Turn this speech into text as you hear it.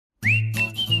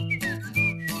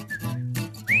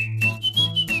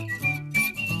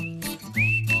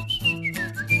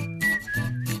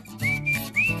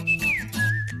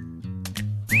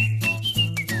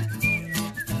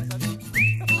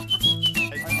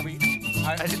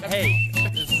Hey,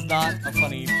 this is not a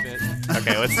funny bit.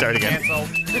 Okay, let's start again.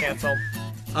 Cancel.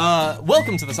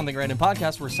 Welcome to the Something Random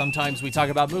podcast, where sometimes we talk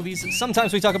about movies,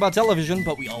 sometimes we talk about television,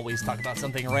 but we always talk about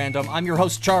something random. I'm your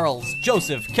host, Charles,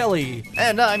 Joseph, Kelly.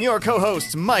 And I'm your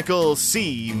co-host, Michael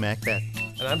C. Macbeth.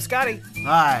 And I'm Scotty.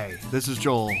 Hi, this is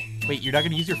Joel. Wait, you're not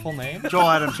going to use your full name? Joel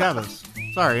Adam Chavez.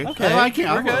 Sorry. Okay, I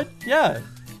can't. we're good. Yeah.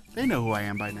 They know who I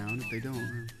am by now, and if they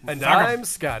don't... And I'm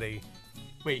Scotty.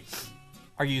 Wait,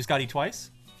 are you Scotty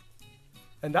twice?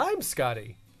 And I'm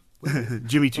Scotty.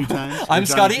 Jimmy two times. I'm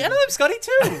Johnny Scotty, two- and I'm Scotty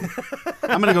too.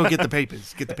 I'm going to go get the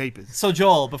papers. So,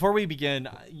 Joel, before we begin,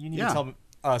 you need Yeah. to tell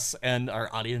us and our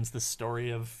audience the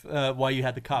story of why you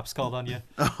had the cops called on you.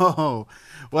 Oh,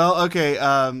 well, okay.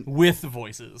 With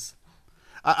voices.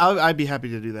 I'd be happy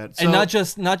to do that. So, And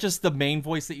not just the main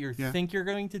voice that you Yeah. think you're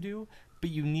going to do,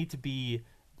 but you need to be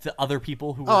the other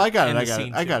people who. Oh, were I got in it. the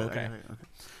scene I got too. it. Okay. Okay.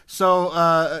 So,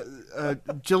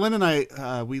 Jillian and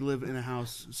I, we live in a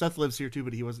house. Seth lives here too,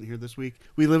 but he wasn't here this week.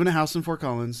 We live in a house in Fort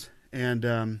Collins,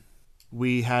 and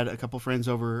we had a couple friends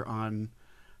over on,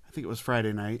 I think it was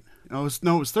Friday night. No, it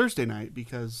was Thursday night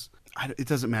because it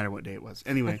doesn't matter what day it was.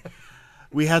 Anyway,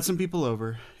 we had some people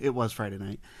over. It was Friday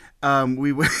night.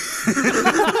 We went.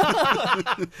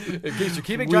 In case you're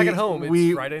keeping track at home,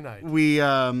 it's Friday night.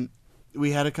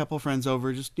 We had a couple friends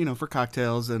over just, for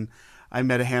cocktails, and I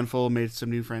met a handful, made some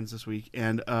new friends this week,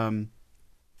 and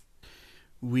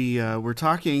we were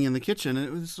talking in the kitchen,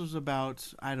 and this was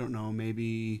about, I don't know,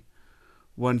 maybe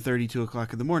 1:30, 2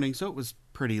 o'clock in the morning, so it was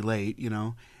pretty late,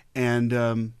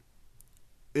 and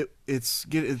it's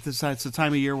the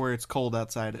time of year where it's cold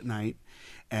outside at night,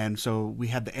 and so we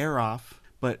had the air off.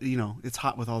 But, it's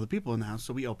hot with all the people in the house,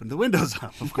 so we opened the windows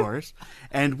up, of course.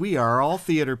 And we are all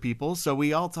theater people, so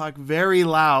we all talk very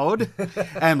loud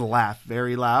and laugh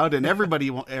very loud. And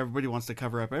everybody wants to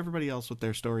cover up everybody else with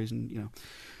their stories. And,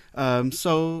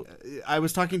 so I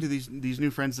was talking to these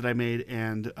new friends that I made,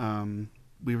 and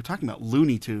we were talking about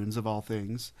Looney Tunes, of all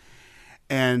things.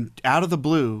 And out of the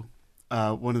blue,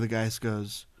 one of the guys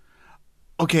goes,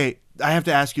 "Okay, I have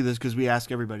to ask you this because we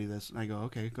ask everybody this." And I go,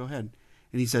 "Okay, go ahead."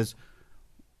 And he says,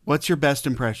 "What's your best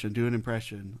impression? Do an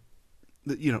impression."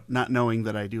 Not knowing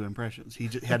that I do impressions. He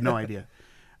just had no idea.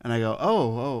 And I go,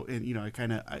 oh. And, I'll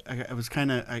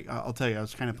tell you, I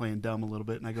was kind of playing dumb a little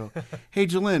bit. And I go, "Hey,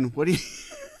 Jillian, what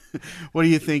do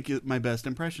you think my best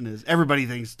impression is?" Everybody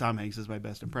thinks Tom Hanks is my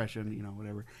best impression,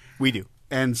 whatever. We do.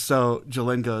 And so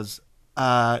Jillian goes,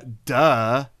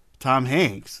 duh, Tom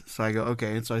Hanks. So I go,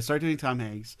 okay. And so I start doing Tom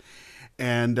Hanks.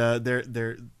 And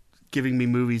they're giving me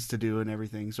movies to do and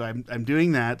everything. So I'm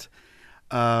doing that.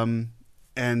 And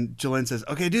Jillian says,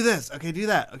 "Okay, do this. Okay, do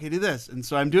that. Okay, do this." And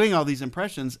so I'm doing all these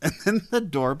impressions, and then the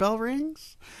doorbell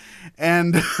rings.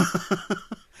 And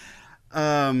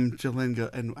Jillian goes,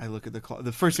 and I look at the clock.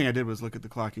 The first thing I did was look at the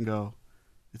clock and go,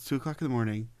 "It's 2 o'clock in the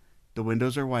morning. The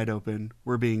windows are wide open.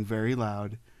 We're being very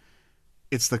loud.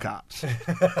 It's the cops."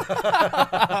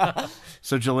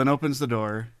 So Jillian opens the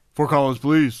door. "Fort Collins,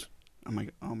 please." I'm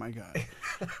like, oh my God.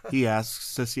 He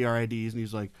asks to see our IDs, and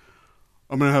he's like,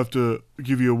 "I'm going to have to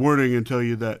give you a warning and tell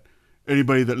you that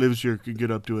anybody that lives here can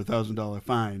get up to $1,000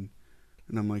 fine."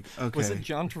 And I'm like, okay. Was it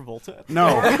John Travolta?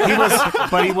 No,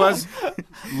 he was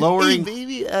lowering. Hey,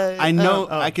 baby, I know,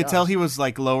 oh, I could tell he was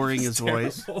like lowering his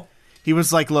voice. He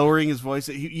was like lowering his voice.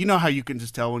 You know how you can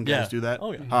just tell when guys do that?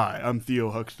 Oh, yeah. "Hi, I'm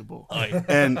Theo Huxtable." Hi.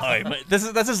 And Hi. That's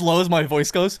as low as my voice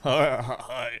goes.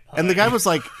 Hi. And the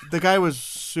guy was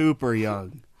super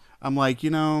young. I'm like,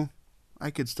 I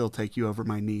could still take you over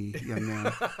my knee, young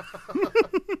man.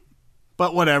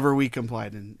 But whatever, we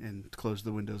complied and closed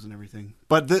the windows and everything.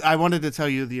 But I wanted to tell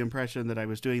you the impression that I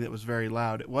was doing that was very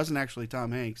loud. It wasn't actually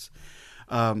Tom Hanks.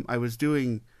 I was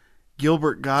doing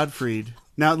Gilbert Gottfried.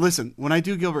 Now, listen, when I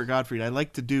do Gilbert Gottfried, I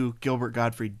like to do Gilbert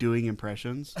Gottfried doing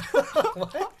impressions.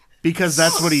 Because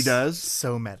that's what he does.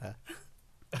 So meta.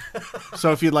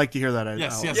 So if you'd like to hear that,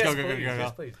 Yes, Yes, go.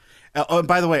 please, please. And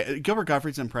by the way, Gilbert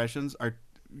Gottfried's impressions are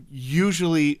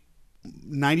usually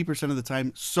 90% of the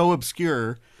time so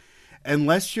obscure,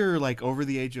 unless you're like over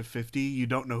the age of 50, you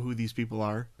don't know who these people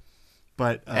are.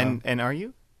 But And are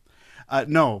you?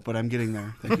 No, but I'm getting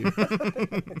there. Thank you.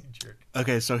 Jerk.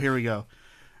 Okay, so here we go.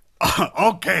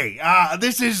 Okay,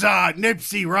 this is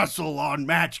Nipsey Russell on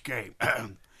Match Game.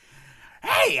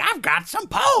 Hey, I've got some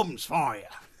poems for you.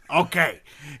 Okay.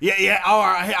 Yeah.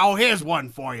 Oh, here's one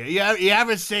for you. You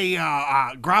ever see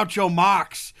Groucho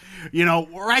Marx?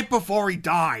 Right before he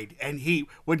died, and he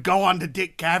would go on the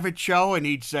Dick Cavett show, and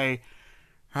he'd say,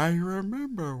 "I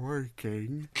remember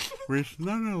working with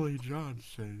Nunnally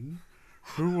Johnson,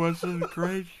 who was a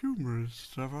great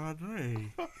humorist of our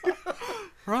day.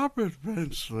 Robert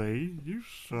Bensley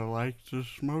used to like to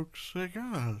smoke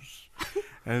cigars,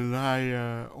 and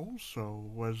I also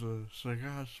was a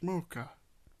cigar smoker.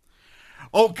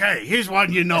 Okay, here's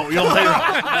one you'll hear.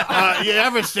 You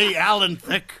ever see Alan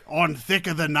Thicke on Thick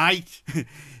of the Night?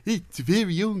 It's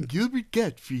very own Gilbert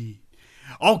Gottfried.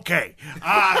 Okay,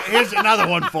 here's another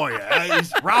one for you.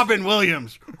 It's Robin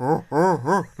Williams.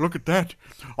 Look at that.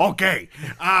 Okay,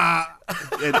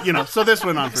 so this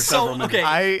went on for several minutes.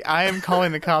 Okay. I am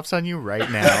calling the cops on you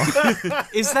right now.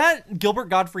 Is that Gilbert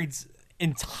Gottfried's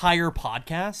entire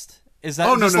podcast? Is that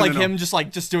no, him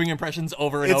just doing impressions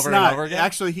over and It's over not. and over again?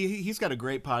 Actually, he's got a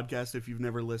great podcast if you've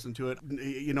never listened to it.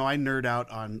 You know, I nerd out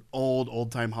on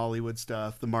old-time Hollywood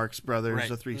stuff, the Marx Brothers, Right.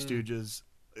 the Three Stooges,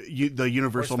 the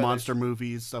Universal Monster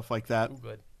movies, stuff like that. Ooh,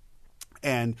 good.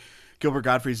 And Gilbert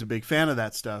Gottfried's a big fan of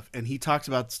that stuff, and he talks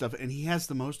about stuff, and he has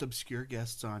the most obscure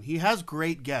guests on. He has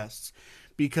great guests,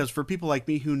 because for people like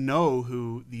me who know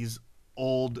who these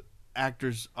old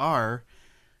actors are,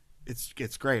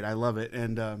 it's great. I love it,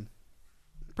 and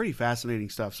pretty fascinating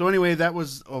stuff. So anyway, that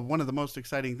was one of the most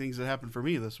exciting things that happened for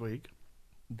me this week.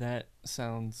 That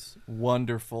sounds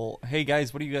wonderful. Hey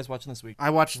guys, what are you guys watching this week?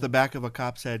 I watched the back of a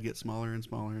cop's head get smaller and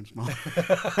smaller and smaller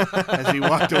as he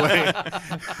walked away.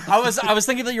 I was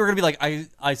thinking that you were gonna be like,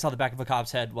 I saw the back of a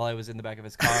cop's head while I was in the back of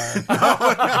his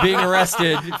car, being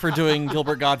arrested for doing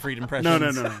Gilbert Gottfried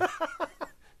impressions.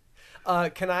 No.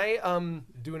 Can I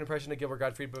do an impression of Gilbert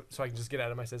Gottfried so I can just get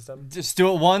out of my system? Just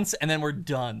do it once and then we're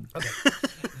done. Okay.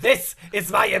 This is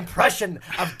my impression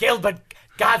of Gilbert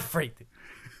Gottfried.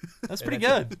 That's pretty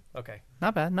good. Okay.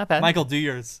 Not bad, not bad. Michael, do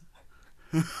yours.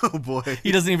 Oh boy.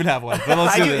 He doesn't even have one. But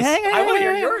let's do this. I want to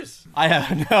hear yours. I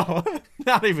have no,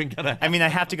 not even gonna. I mean, I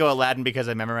have to go Aladdin because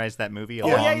I memorized that movie a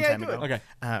long time do ago. it. Okay.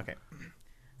 Okay.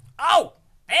 Oh,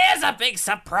 there's a big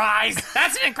surprise.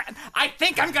 That's an incredible. I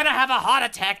think I'm gonna have a heart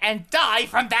attack and die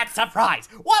from that surprise.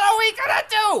 What are we gonna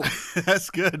do?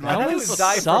 That's good, That man. I was was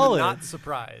die solid. from not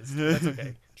surprised. That's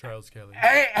okay. Charles Kelly.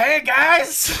 Hey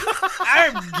guys,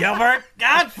 I'm Gilbert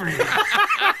Gottfried.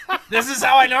 This is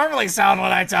how I normally sound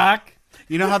when I talk.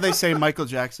 You know how they say Michael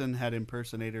Jackson had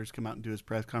impersonators come out and do his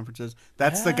press conferences?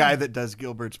 That's the guy that does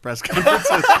Gilbert's press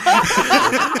conferences.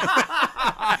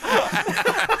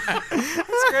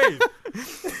 That's great.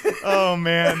 Oh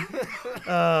man.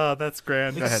 Oh, that's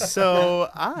grand.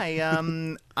 So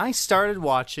I started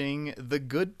watching The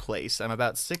Good Place. I'm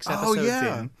about 6 episodes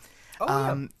in.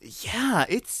 Yeah,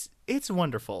 it's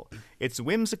wonderful. It's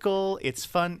whimsical. It's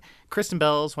fun. Kristen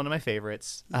Bell's one of my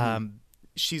favorites.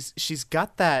 She's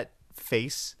got that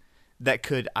face that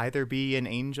could either be an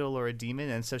angel or a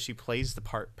demon, and so she plays the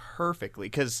part perfectly.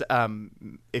 Because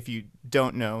if you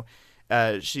don't know,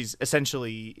 she's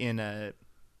essentially in a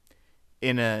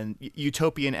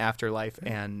utopian afterlife,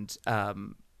 and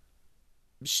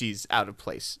she's out of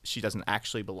place. She doesn't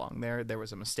actually belong there. There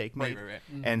was a mistake made. Right.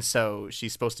 And so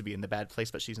she's supposed to be in the bad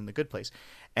place, but she's in the good place.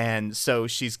 And so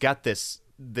she's got this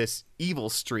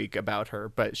evil streak about her,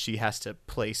 but she has to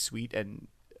play sweet, and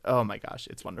oh my gosh,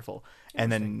 it's wonderful.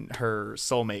 And then her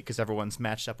soulmate, because everyone's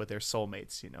matched up with their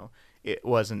soulmates, it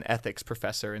was an ethics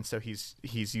professor, and so he's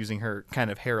using her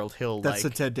kind of Harold Hill. That's the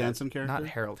Ted Danson character? Not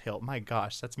Harold Hill. My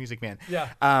gosh, that's Music Man. Yeah.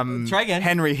 Try again.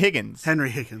 Henry Higgins. Henry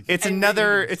Higgins. It's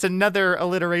another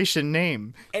alliteration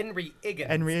name. Henry Higgins.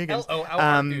 Henry Higgins.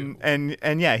 L-O-L-R-U.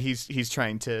 And yeah, he's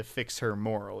trying to fix her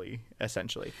morally,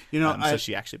 essentially. So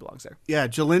she actually belongs there. Yeah,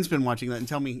 Jalen's been watching that and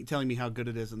telling me how good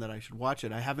it is and that I should watch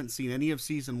it. I haven't seen any of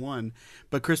season 1,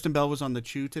 but Kristen Bell was on the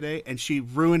Chew today, and she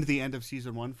ruined the end of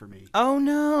season 1 for me. Oh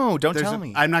no! Don't tell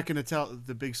me. I'm not going to tell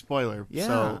the big spoiler. Yeah.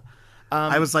 So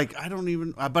I was like, I don't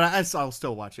even. But I'll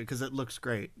still watch it because it looks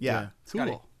great. Yeah.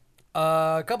 Cool.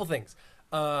 A couple things.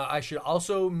 I should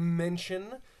also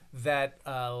mention that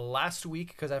last week,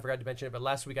 because I forgot to mention it, but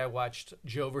last week I watched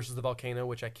Joe versus the Volcano,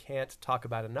 which I can't talk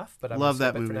about enough. But I'm Love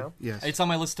gonna that skip it movie. for now. Yes. It's on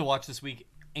my list to watch this week,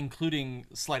 including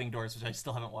Sliding Doors, which I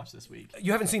still haven't watched this week.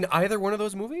 You haven't seen either one of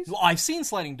those movies? Well, I've seen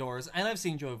Sliding Doors and I've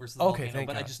seen Joe versus the Okay, Volcano, thank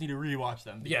but I God. just need to rewatch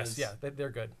them. Yes, because- yeah, they're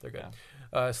good. They're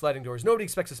good. Sliding Doors. Nobody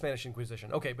expects a Spanish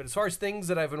Inquisition. Okay, but as far as things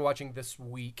that I've been watching this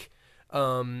week,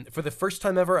 for the first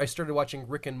time ever, I started watching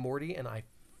Rick and Morty, and I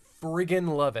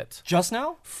friggin' love it. Just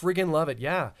now? Friggin' love it.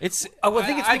 Yeah. It's. Well, I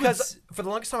think it's I would because for the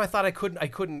longest time I thought I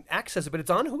couldn't access it, but it's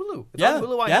on Hulu. It's Yeah, on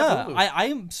Hulu. I yeah. have Hulu. I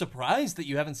am surprised that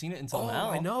you haven't seen it until Oh, now.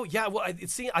 I know. Yeah. Well, I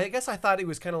guess I thought it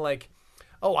was kind of like,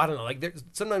 oh, I don't know. Like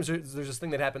sometimes there's this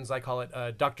thing that happens. I call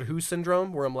it Doctor Who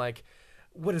syndrome, where I'm like,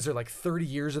 what is there, like 30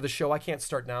 years of the show? I can't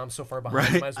start now. I'm so far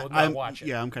behind. Right. Might as well not I'm- watch it.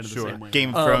 Yeah, I'm kind of the same way.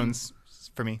 Game of Thrones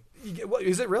for me. What,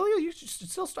 is it really? You should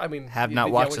still. I mean, Have yeah, not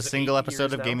what watched is a it, single 8 episode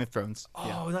years of now? Game of Thrones.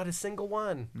 Oh, not a single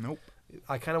one. Nope.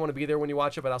 I kind of want to be there when you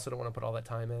watch it, but I also don't want to put all that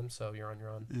time in, so you're on your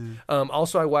own.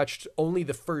 Also, I watched only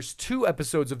the first 2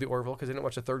 episodes of The Orville because I didn't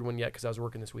watch the third one yet because I was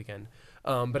working this weekend.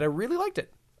 But I really liked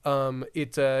it.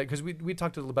 Because we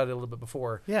talked about it a little bit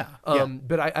before. Yeah.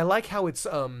 But I like how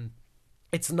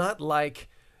it's not like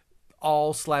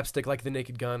all slapstick like The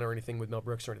Naked Gun or anything with Mel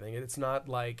Brooks or anything. It's not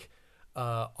like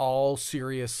all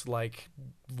serious like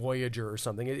Voyager or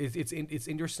something. It's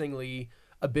interestingly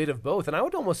a bit of both, and I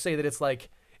would almost say that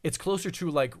it's closer to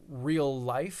like real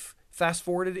life fast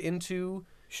forwarded into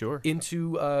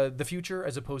the future,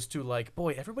 as opposed to like,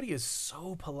 boy, everybody is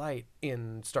so polite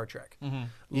in Star Trek,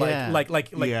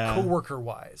 like coworker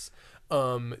wise.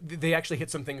 They actually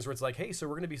hit some things where it's like, hey, so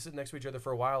we're gonna be sitting next to each other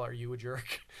for a while. Are you a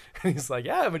jerk? And he's like,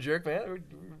 yeah, I'm a jerk, man.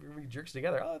 We're jerks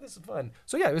together. Oh, this is fun.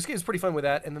 So yeah, it was pretty fun with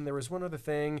that. And then there was one other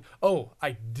thing. Oh,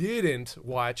 I didn't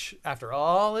watch after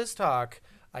all this talk.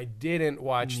 I didn't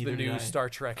watch the new Star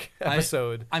Trek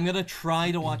episode. I'm gonna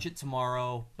try to watch it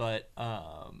tomorrow, but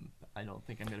I don't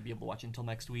think I'm gonna be able to watch it until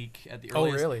next week at the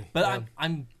earliest. Oh, really? But yeah.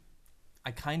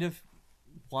 I kind of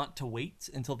want to wait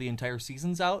until the entire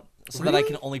season's out so that I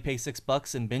can only pay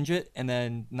 $6 and binge it, and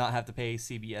then not have to pay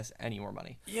CBS any more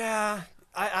money. Yeah.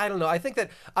 I don't know. I think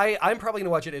that I'm probably gonna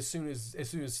watch it as soon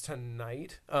as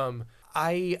tonight.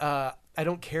 I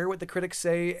don't care what the critics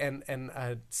say, and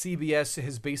CBS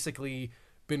has basically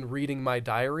been reading my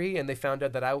diary, and they found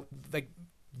out that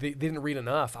they didn't read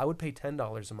enough. I would pay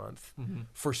 $10 a month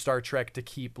for Star Trek to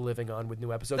keep living on with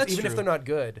new episodes, even if they're not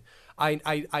good.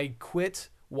 I quit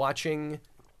watching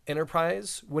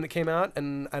Enterprise when it came out,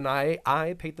 and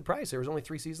I paid the price. There was only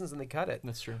 3 seasons, and they cut it.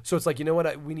 That's true. So it's like, you know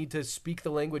what? We need to speak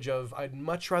the language of, I'd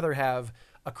much rather have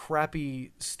a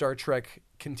crappy Star Trek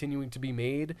continuing to be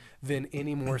made than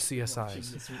any more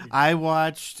CSIs. I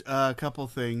watched a couple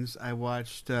things. I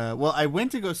watched, I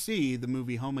went to go see the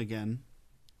movie Home Again,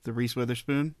 the Reese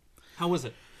Witherspoon. How was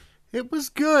it? It was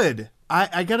good.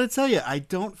 I got to tell you, I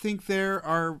don't think there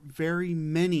are very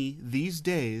many these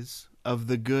days of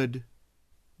the good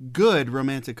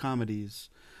romantic comedies.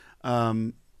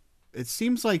 It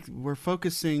seems like we're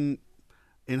focusing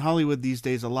in Hollywood these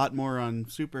days a lot more on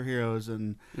superheroes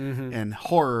and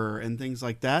horror and things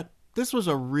like that. This was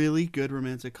a really good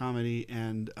romantic comedy,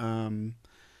 and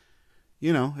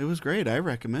it was great. I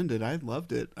recommend it. I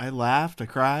loved it. I laughed. I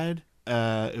cried.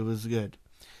 It was good.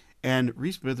 And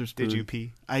Reese Witherspoon. Did you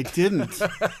pee? I didn't.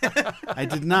 I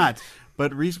did not.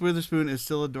 But Reese Witherspoon is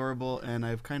still adorable, and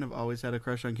I've kind of always had a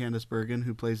crush on Candice Bergen,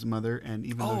 who plays the mother. And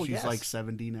even though she's like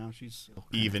 70 now, she's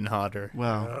even hotter.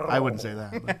 Well, I wouldn't say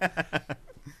that. But.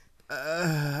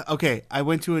 Okay, I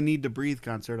went to a Need to Breathe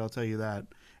concert. I'll tell you that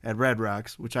at Red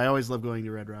Rocks, which I always love going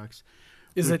to Red Rocks.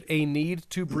 Is it a need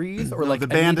to breathe, or no, like the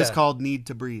band is called Need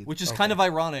to Breathe, which is kind of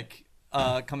ironic,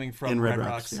 coming from Red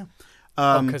Rocks. Yeah.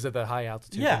 Because of the high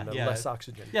altitude and the less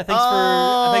oxygen. Yeah,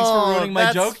 thanks for ruining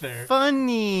my joke there.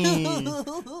 Funny.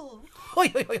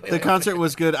 The concert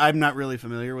was good. I'm not really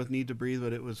familiar with Need to Breathe,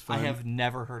 but it was fun. I have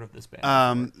never heard of this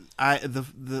band. An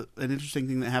interesting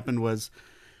thing that happened was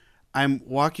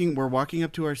we're walking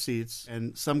up to our seats,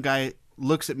 and some guy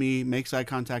looks at me, makes eye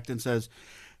contact, and says,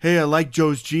 "Hey, I like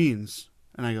Joe's jeans."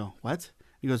 And I go, "What?"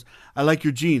 He goes, "I like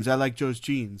your jeans. I like Joe's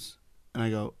jeans." And I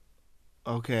go,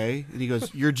 "Okay." And he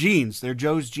goes, "Your jeans, they're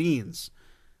Joe's jeans."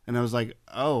 And I was like,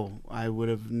 "Oh, I would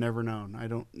have never known. I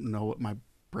don't know what my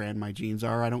jeans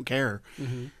are. I don't care."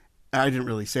 Mm-hmm. I didn't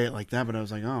really say it like that, but I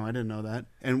was like, "Oh, I didn't know that."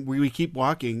 And we keep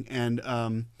walking, and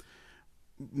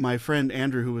my friend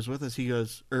Andrew, who was with us, he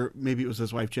goes, or maybe it was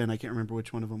his wife Jen, I can't remember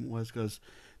which one of them it was, goes,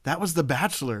 "That was The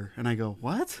Bachelor." And I go,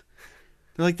 "What?"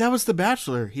 They're like, "That was The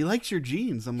Bachelor. He likes your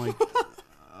jeans." I'm like,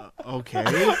 "Okay."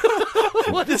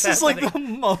 This is like the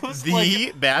most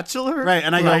The Bachelor, right?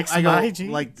 And I go, jeans?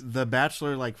 like The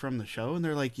Bachelor, like from the show, and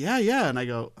they're like, yeah. And I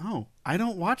go, "Oh, I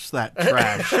don't watch that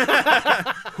trash.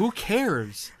 Who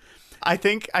cares?" I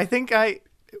think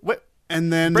what.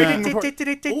 And then Breaking what's You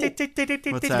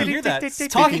that? hear that?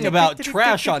 Talking about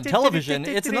trash on television,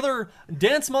 it's another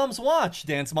Dance Moms Watch.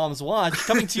 Dance Moms Watch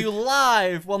coming to you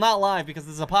live. Well, not live because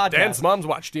this is a podcast. Dance Moms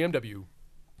Watch DMW.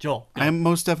 Joel, I am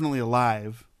most definitely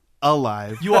alive.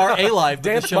 You are alive. But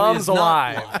Dance the show Moms is not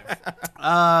alive.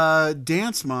 live.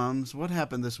 Dance Moms. What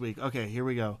happened this week? Okay, here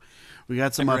we go. We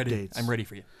got some updates. I'm ready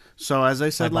for you. So as I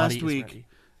said My body last is week, ready.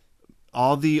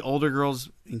 all the older girls,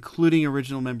 including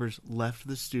original members, left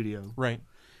the studio. Right.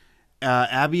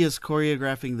 Abby is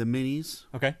choreographing the minis,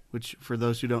 Okay. which, for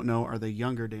those who don't know, are the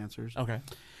younger dancers. Okay.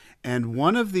 And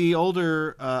one of the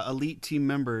older elite team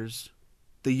members,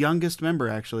 the youngest member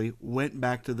actually, went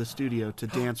back to the studio to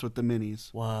dance with the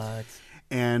minis. What?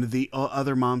 And the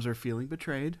other moms are feeling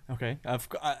betrayed. Okay.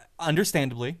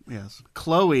 Understandably. Yes.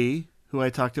 Chloe, who I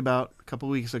talked about a couple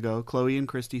weeks ago, Chloe and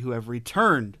Christy, who have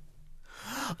returned.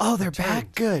 Oh, they're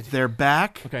back. Good. They're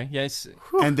back, Okay, yes.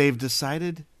 and they've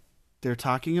decided they're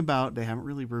talking about, they haven't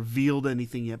really revealed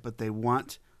anything yet, but they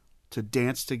want to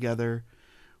dance together,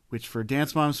 which for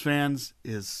Dance Moms fans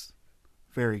is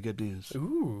very good news.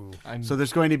 Ooh. So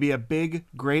there's going to be a big,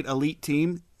 great elite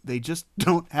team. They just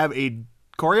don't have a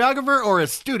choreographer or a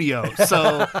studio.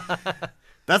 So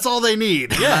that's all they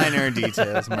need. Minor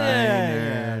details.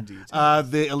 Minor details.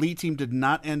 The elite team did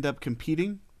not end up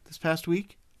competing this past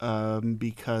week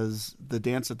because the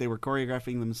dance that they were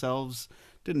choreographing themselves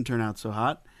didn't turn out so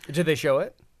hot. Did they show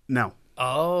it? No.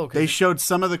 Oh, They showed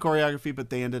some of the choreography, but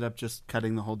they ended up just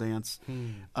cutting the whole dance.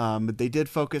 But they did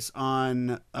focus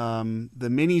on the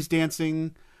minis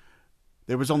dancing.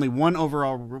 There was only one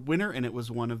overall winner, and it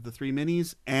was one of the 3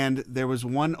 minis. And there was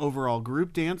one overall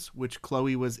group dance, which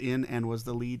Chloe was in and was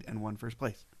the lead and won first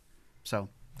place. So,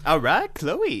 All right,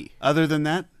 Chloe. other than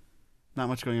that, not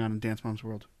much going on in Dance Mom's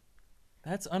world.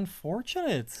 That's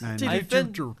unfortunate. I know. I've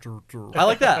been- I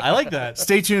like that. I like that.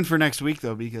 Stay tuned for next week,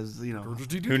 though, because, you know,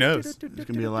 Who knows? there's going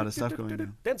to be a lot of stuff going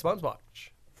on. Dance Moms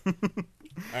Watch. All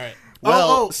right.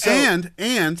 Well,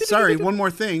 and sorry, one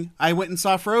more thing. I went and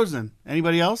saw Frozen.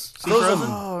 Anybody else see Frozen?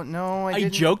 Oh no, I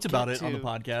didn't joked about get it on the to.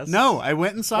 podcast. No, I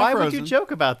went and saw Why Frozen. would you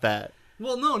joke about that?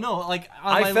 Well, no. Like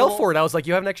I fell for it. I was like,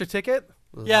 you have an extra ticket?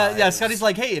 Yeah. Scotty's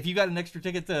like, hey, if you got an extra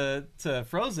ticket to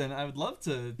Frozen, I would love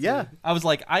to. Yeah. I was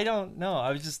like, I don't know.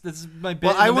 I was just, this is my bit.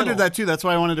 Well, in the I wondered middle. that too. That's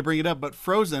why I wanted to bring it up. But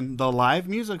Frozen, the live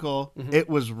musical, it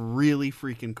was really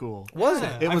freaking cool. Was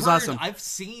Yeah, it? It I've was heard- awesome. I've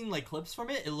seen like clips from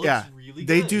it. It looks Yeah, really good.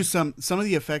 they do some of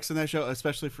the effects in that show,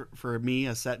 especially for me,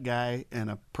 a set guy and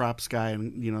a props guy,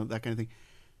 and you know that kind of thing.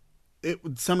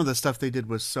 Some of the stuff they did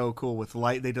was so cool with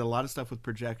light. They did a lot of stuff with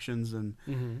projections, and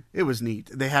it was neat.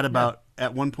 They had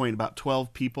at one point about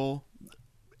 12 people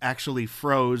actually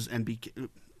froze and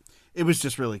it was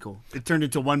just really cool. It turned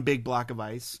into one big block of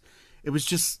ice. It was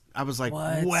just, I was like,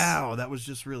 What? wow, that was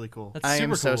just really cool. That's I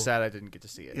super am so cool. sad I didn't get to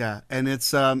see it. Yeah, and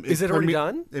it's Is it already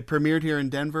done? It premiered here in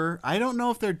Denver. I don't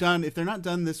know if they're done. If they're not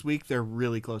done this week, they're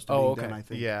really close to being okay. done, I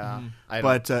think. Yeah. I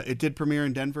don't- But it did premiere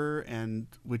in Denver, and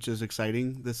which is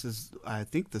exciting. This is, I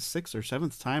think, the 6th or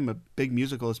 7th time a big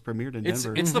musical has premiered in It's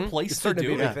Denver, it's the place It's to starting to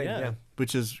do be a it. big thing, yeah.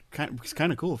 which is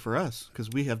kind of cool for us because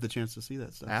we have the chance to see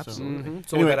that stuff. Absolutely.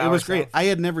 So Anyway, about it was hours great. south. I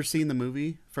had never seen the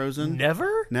movie Frozen.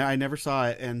 Never? No, I never saw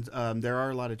it, and there are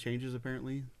a lot of changes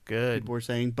apparently. Good. People were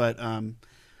saying, but a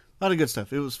lot of good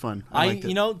stuff. It was fun. I liked it.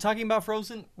 You know, talking about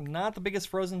Frozen, not the biggest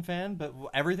Frozen fan, but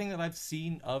everything that I've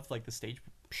seen of like the stage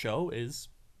show is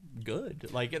good.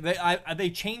 Like they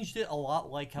changed it a lot,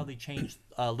 like how they changed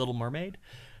Little Mermaid.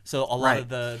 So a lot Right. of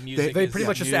the music They is pretty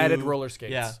much just new. added roller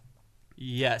skates. Yeah.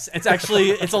 Yes, it's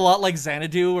actually it's a lot like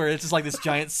Xanadu, where it's just like this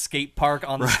giant skate park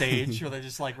on the stage where they're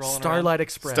just like rolling Starlight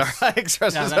Express. Starlight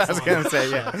Express Yeah, was that's what I was the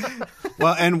going one. to say, yeah.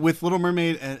 Well, and with Little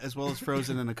Mermaid as well as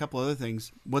Frozen and a couple other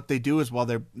things, what they do is while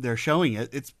they're showing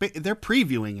it, they're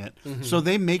previewing it, so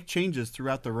they make changes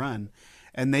throughout the run,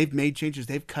 and they've made changes.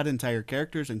 They've cut entire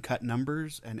characters and cut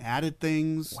numbers and added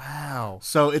things. Wow.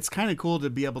 So it's kind of cool to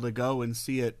be able to go and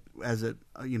see it as it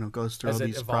goes through As all it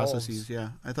these evolves. processes. Yeah,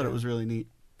 I thought it was really neat.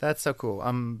 That's so cool.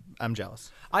 I'm jealous.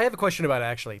 I have a question about it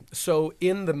actually. So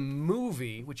in the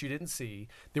movie, which you didn't see,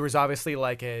 there was obviously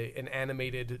like an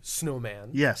animated snowman.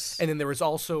 Yes. And then there was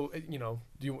also, do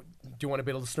you want to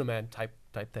build a snowman type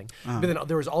thing. Uh-huh. But then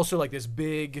there was also like this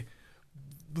big,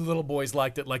 little boys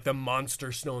liked it, like the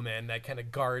monster snowman that kind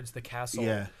of guards the castle.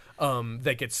 Yeah.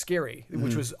 That gets scary,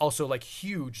 which was also like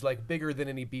huge, like bigger than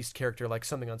any Beast character, like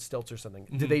something on stilts or something.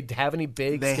 Did they have any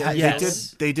big? They scary Yes.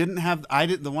 villains? They didn't have. I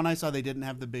did the one I saw. They didn't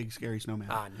have the big scary snowman.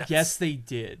 Ah, nuts. Yes, they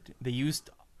did. They used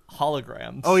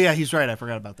holograms. Oh yeah, he's right. I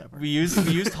forgot about that part. we used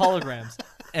holograms,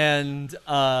 and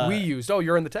we used. Oh,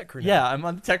 you're in the tech crew now. yeah, I'm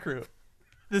on the tech crew.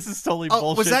 This is totally Oh,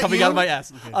 was bullshit that coming you? out of my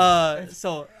ass.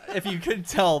 So if you could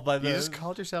tell by the You just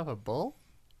called yourself a bull?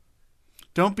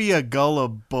 Don't be a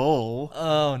gullible.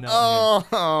 oh no.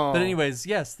 Oh. But anyways,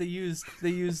 yes, they used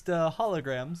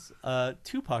holograms.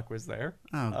 Tupac was there.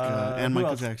 Oh god, and who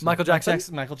Michael else? Jackson. Michael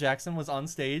Jackson. Michael Jackson was on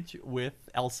stage with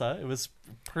Elsa. It was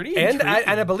pretty. And I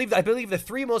intriguing. believe the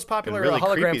three most popular really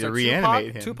creepy holograms to are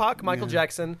reanimate him. Tupac, Michael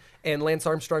Jackson, and Lance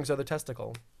Armstrong's other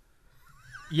testicle.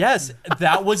 Yes,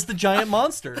 that was the giant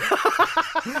monster.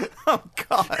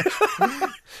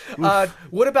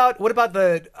 What about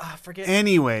the forget?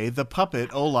 Anyway, the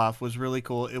puppet Olaf was really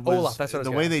cool. It was Olaf, that's what I was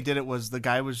the gonna way ask. they did it was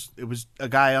it was a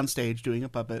guy on stage doing a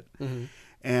puppet.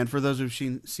 And for those who've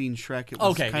seen Shrek, it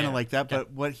was Okay, kind of yeah. like that.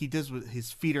 But what he does with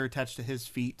his feet are attached to his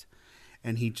feet,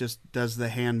 and he just does the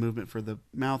hand movement for the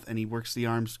mouth, and he works the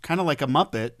arms kind of like a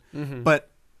Muppet, but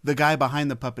the guy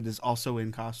behind the puppet is also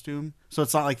in costume, so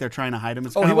it's not like they're trying to hide him.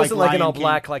 It's Oh, kinda he wasn't like in Lion all King.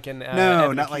 black like in No,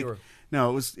 Evan not like McHugh.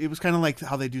 no. It was kind of like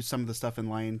how they do some of the stuff in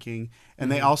Lion King,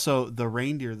 and they also the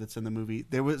reindeer that's in the movie.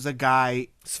 There was a guy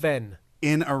Sven.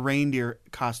 in a reindeer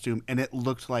costume, and it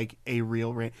looked like a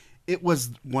real reindeer. It was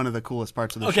one of the coolest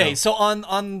parts of the show. Okay, so on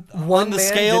One the man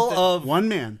scale did the- of One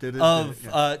man did it. of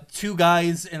yeah. two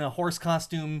guys in a horse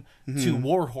costume to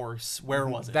War Horse, where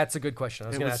was it? That's a good question. I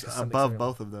was It going to was ask you something above similar.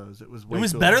 both of those. It was. Way It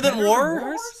was cooler. better than War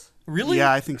Horse? Really?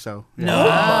 Yeah, I think so. Yeah. No. Oh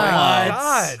my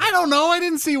God. I don't know. I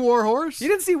didn't see War Horse. You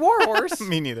didn't see War Horse?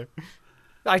 Me neither.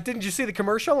 Didn't you see the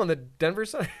commercial on the Denver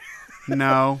side?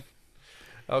 No,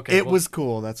 Okay. it well, was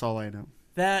cool. That's all I know.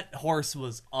 That horse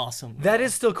was awesome. That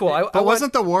is still cool. But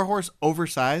wasn't the War Horse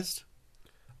oversized?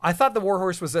 I thought the War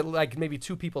Horse was at like maybe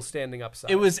two people standing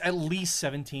upside. It was at least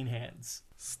 17 hands.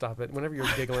 Stop it. Whenever you're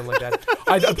giggling like that.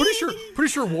 I'm pretty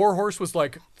sure War Horse was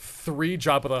like 3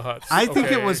 Jabba the Hutts. I think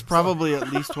it Okay. was probably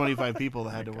at least 25 people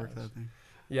that had to work that thing.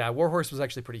 Yeah, War Horse was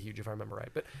actually pretty huge if I remember right.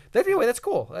 But anyway, that's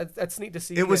cool. That's neat to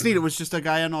see. It was And- neat. It was just a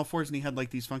guy on all fours, and he had like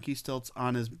these funky stilts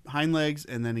on his hind legs,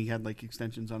 and then he had like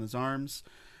extensions on his arms.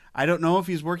 I don't know if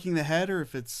he's working the head or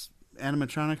if it's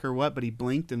animatronic or what, but he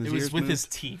blinked and his It was ears with moved. his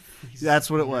teeth. That's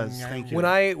what it was. Thank you. When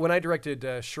I directed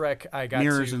Shrek, I got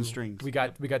Mirrors to, and strings. We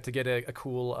got to get a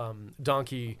cool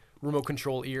donkey remote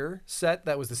control ear set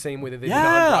that was the same way that they did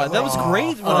Yeah, on Broadway. that was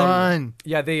great. Fun.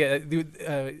 Yeah,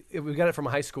 we got it from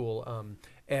a high school,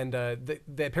 and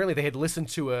apparently they had listened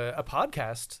to a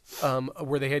podcast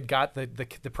where they had got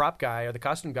the prop guy or the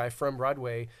costume guy from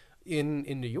Broadway in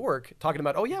New York talking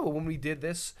about, oh yeah, well when we did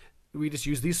this, we just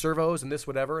used these servos and this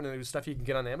whatever, and it was stuff you can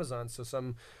get on Amazon. So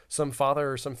some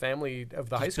father or some family of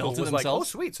the high school built it was like, oh themselves?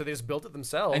 sweet, so they just built it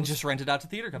themselves and just rented out to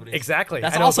theater companies. Exactly.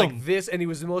 That's and awesome. I was like, this, and it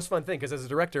was the most fun thing because as a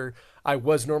director, I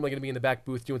was normally going to be in the back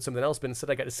booth doing something else, but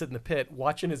instead I got to sit in the pit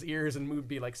watching his ears and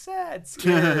be like sad,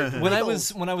 scared. when I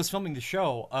was filming the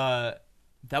show,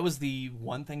 that was the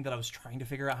one thing that I was trying to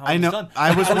figure out how I it know. was done.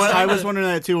 I was trying to- wondering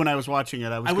that too when I was watching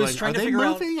it. I was, I was going, trying are to they figure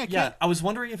moving? I out. can't. Yeah, I was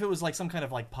wondering if it was like some kind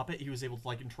of like puppet he was able to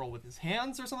like control with his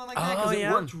hands or something like that because Oh, it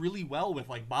yeah. worked really well with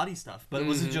like body stuff. But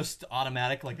was it just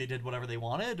automatic, like they did whatever they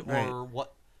wanted, or Right.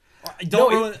 what?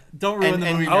 Don't ruin and- the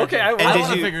and- movie. okay, I magic. will. I And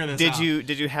want to did figure you this did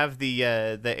out. you have the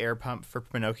air pump for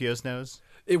Pinocchio's nose?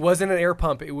 It wasn't an air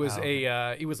pump. It was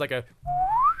it was like a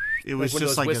It was one of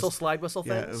just those like whistle slide whistle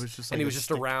yeah, things. it was just and like he a was just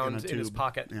stick in a around in his tube.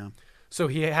 pocket. Yeah. So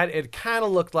he had it kind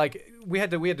of looked like we had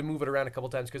to move it around a couple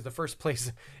times because the first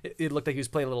place it looked like he was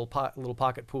playing a little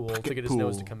pocket pool to get his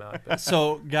nose to pool. come out. But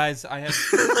So, guys,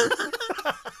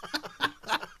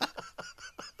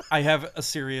 I have a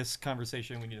serious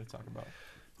conversation we need to talk about.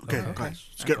 Okay, guys,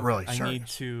 let's get really I serious. need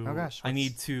to. Oh, gosh, I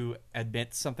need to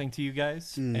admit something to you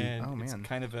guys, and Oh, it's man.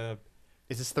 kind of a.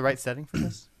 Is this the right setting for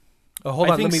this? oh, hold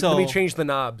I on, think let me so. change the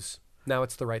knobs. Now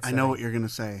it's the right. I setting. know what you're gonna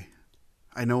say.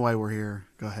 I know why we're here.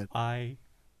 Go ahead. I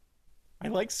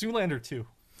like Zoolander too.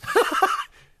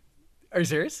 Are you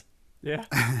serious? Yeah.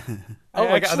 Oh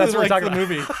my God, that's what we're talking the about.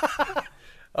 movie.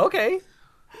 Okay.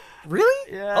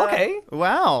 Really? Yeah. Okay.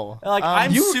 Wow. Like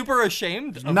I'm you- super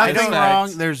ashamed. Of Nothing this wrong.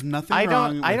 fact. There's nothing I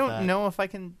wrong. don't. I with don't that. know if I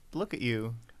can look at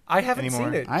you. I haven't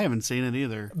Anymore. seen it, I haven't seen it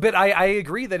either. but I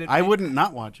agree that it. I wouldn't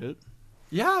not watch it.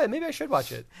 Yeah, maybe I should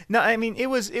watch it. No, I mean it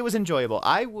was enjoyable.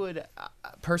 I would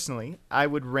personally, I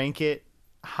would rank it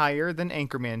higher than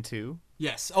Anchorman 2.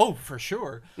 Yes. Oh, for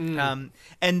sure.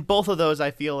 And both of those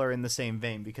I feel are in the same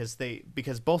vein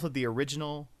because both of the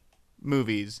original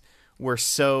movies were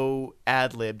so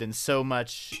ad-libbed and so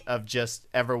much of just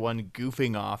everyone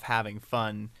goofing off, having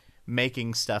fun,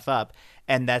 making stuff up,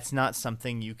 and that's not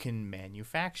something you can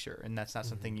manufacture, and that's not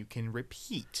something you can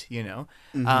repeat, you know?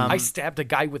 I stabbed a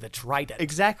guy with a trident.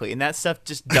 Exactly, and that stuff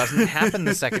just doesn't happen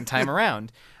the second time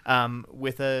around.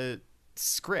 With a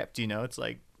script, you know, it's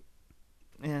like,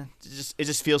 yeah, it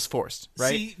just feels forced, right?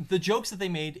 See, the jokes that they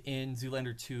made in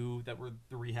Zoolander 2 that were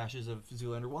the rehashes of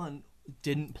Zoolander 1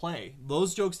 didn't play.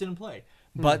 Those jokes didn't play.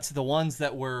 But the ones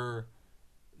that were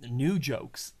new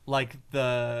jokes, like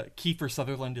the Kiefer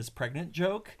Sutherland is pregnant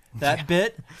joke, that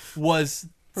bit was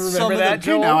Remember some of that, the... Okay,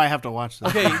 Joel? now I have to watch that.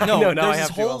 Okay, no, No, I there's have this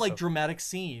to whole also. like dramatic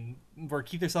scene where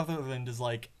Kiefer Sutherland is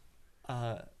like,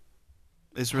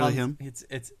 It's really him.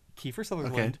 It's Kiefer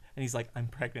Sutherland, Okay. and he's like, I'm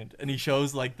pregnant, and he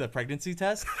shows like the pregnancy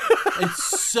test.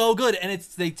 It's so good, and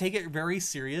they take it very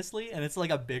seriously, and it's like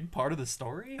a big part of the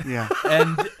story. Yeah.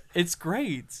 And it's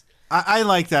great. I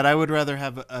like that. I would rather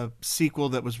have a sequel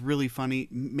that was really funny.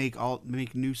 Make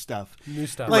new stuff. New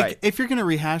stuff. Like Right. if you're gonna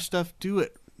rehash stuff, do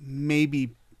it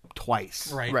maybe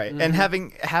twice. Right. Right, and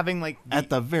having like At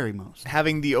the very most.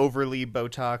 having the overly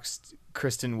botoxed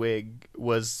Kristen Wiig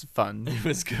was fun. It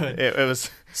was good. It was.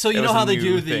 So it you know was how a they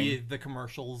new do thing. the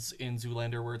commercials in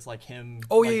Zoolander where it's like him,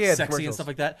 Oh, like, yeah, the sexy and commercials. stuff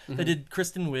like that. They did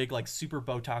Kristen Wiig like super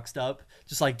Botoxed up,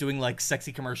 just like doing like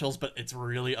sexy commercials, but it's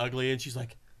really ugly, and she's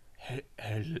like,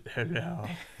 "Hello,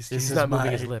 He's not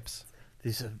moving his lips.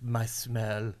 This is my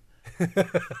smell."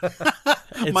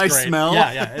 My great. smell?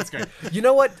 Yeah, it's great. You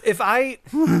know what? If I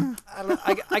don't know,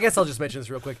 I guess I'll just mention this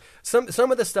real quick. Some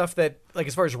of the stuff that, like,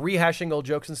 as far as rehashing old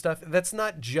jokes and stuff, that's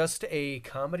not just a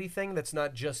comedy thing. That's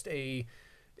not just a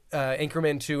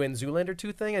Anchorman 2 and Zoolander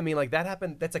 2 thing. I mean, like, that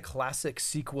happened. That's a classic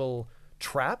sequel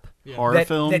trap. Horror that,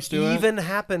 films that do it. even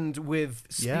happened with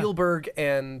Yeah. Spielberg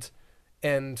and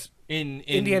In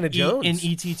Indiana Jones.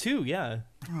 in ET 2, yeah.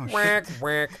 whack,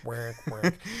 whack, whack,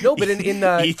 whack. No, but in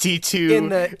ET2 in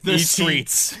the The ET.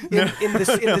 streets. in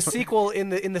the sequel in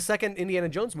the second Indiana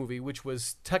Jones movie, which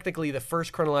was technically the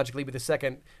first chronologically, but the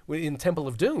second in Temple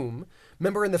of Doom.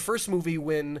 Remember in the first movie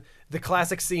when the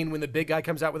classic scene when the big guy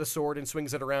comes out with a sword and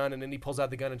swings it around and then he pulls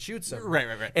out the gun and shoots him. Right.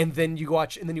 And then you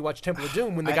watch Temple of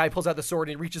Doom when the guy pulls out the sword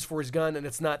and he reaches for his gun and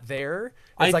it's not there.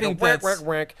 I It's like think a whack, that's- whack,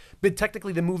 whack. But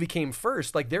technically the movie came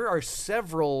first. Like there are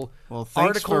several Well,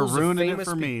 thanks for articles of ruining it famous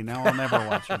for me. Now I'll never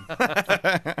watch them.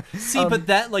 See, but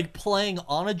that, like, playing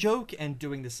on a joke and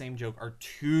doing the same joke are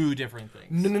two different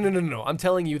things. No. I'm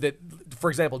telling you that, for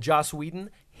example, Joss Whedon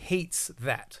hates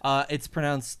that. It's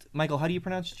pronounced... Michael, how do you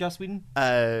pronounce Joss Whedon?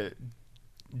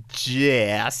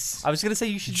 Jess. I was going to say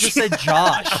you should just say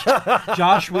Josh.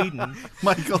 Josh Whedon.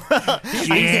 Michael.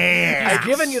 I've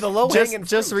given you the low hanging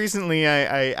Just recently,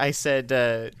 I said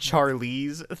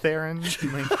Charlize Theron.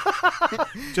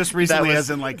 Just recently, was- as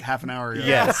in like half an hour ago.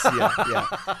 Yes, yeah.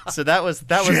 So that was the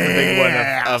big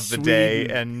one of the day,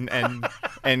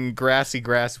 and grassy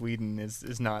grass Whedon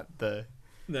is not the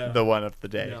one of the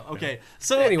day. No, okay.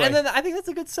 So, Anyway. and then I think that's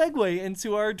a good segue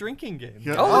into our drinking game.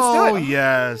 Yeah. Oh, let's do it.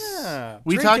 Yes. Yeah.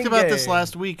 We Drinking talked about this game.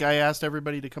 last week. I asked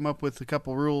everybody to come up with a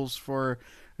couple rules for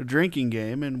a drinking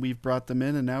game, and we've brought them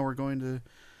in, and now we're going to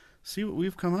see what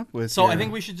we've come up with. So here. I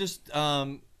think we should just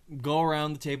go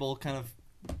around the table, kind of,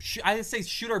 I'd say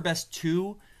shoot our best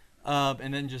two,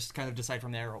 and then just kind of decide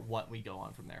from there what we go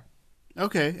on from there.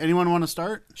 Okay. Anyone want to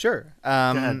start? Sure.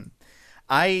 ahead.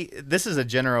 This is a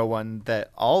general one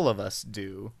that all of us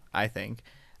do, I think.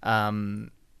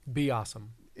 Be awesome.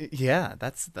 Yeah,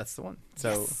 that's the one.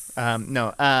 So,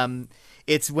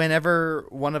 it's whenever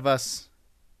one of us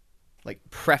like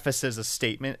prefaces a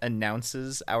statement,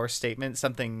 announces our statement,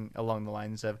 something along the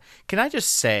lines of, "Can I just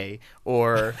say?"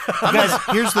 or Guys,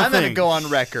 here's the I'm going to thing. go on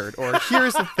record, or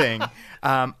 "Here's the thing."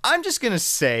 I'm just going to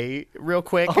say real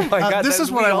quick. Oh my God, This that-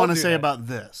 is what we I all want to do say that. about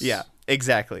this. Yeah,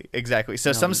 exactly.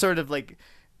 So some sort of like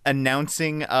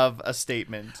announcing of a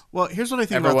statement. Well, here's what I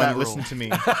think Everyone about that listen rule. to me.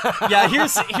 Yeah,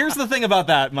 here's the thing about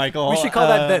that, Michael. We should call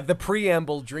that the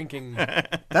preamble drinking.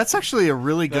 That's actually a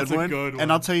really good That's a one. good one.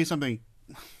 And I'll tell you something.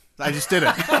 I just did it.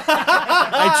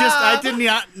 I did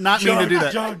not mean to do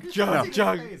that.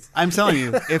 Jug. I'm telling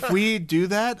you, if we do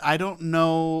that, I don't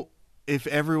know if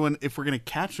we're going to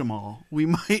catch them all. We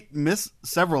might miss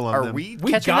several of Are them. we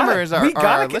We catching gotta- them, or is our we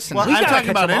gotta- listeners? Well, We I'm gotta talking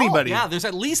catch about them all. anybody. Yeah, there's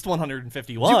at least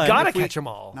 151. You gotta If we- catch them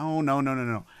all.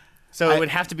 No. So it would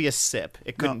have to be a sip.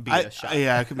 It couldn't be a shot.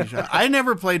 Yeah, it could be a shot. I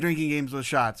never play drinking games with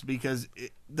shots because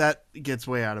that gets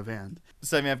way out of hand.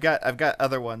 So I mean, I've got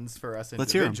other ones for us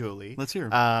Let's hear 'em. individually. Let's hear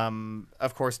 'em.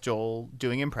 Of course, Joel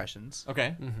doing impressions.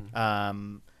 Okay.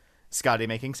 Scotty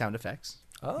making sound effects.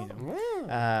 Oh,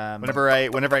 Whenever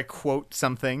I quote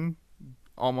something,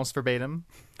 almost verbatim,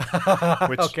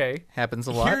 which Okay. happens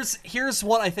a lot. Here's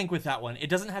what I think with that one. It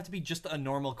doesn't have to be just a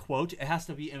normal quote. It has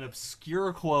to be an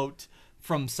obscure quote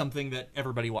from something that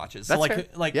everybody watches. So That's fair.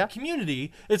 like Yeah.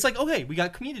 Community, it's like, okay, we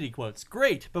got Community quotes.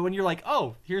 Great. But when you're like,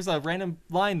 oh, here's a random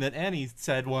line that Annie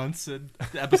said once in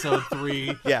episode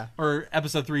 3 Yeah. or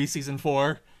episode 3 season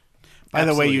 4. By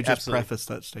the way, Absolutely, you just absolutely. prefaced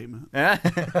that statement.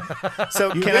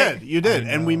 So You did,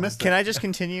 and we missed it. Can I just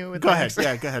continue with Go my ahead. next-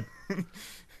 Yeah, go ahead.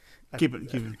 Keep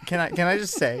it. Can I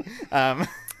just say? Can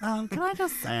I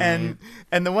just say?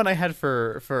 And the one I had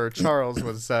for Charles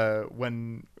was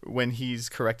when he's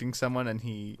correcting someone and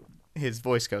his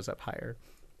voice goes up higher.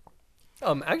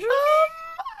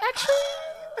 Actually,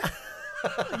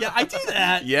 Yeah, I do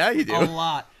that. Yeah, you do. A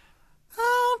lot.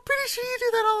 I'm pretty sure you do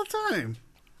that all the time.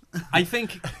 I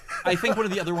think one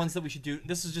of the other ones that we should do,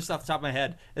 this is just off the top of my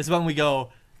head, is when we go,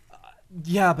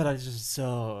 yeah, but I just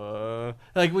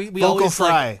like we Vocal always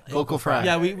fry. like Vocal fry.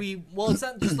 Yeah, we well, it's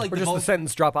not just like or the just the vocal,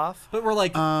 sentence drop off. but we're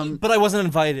like, but I wasn't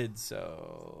invited,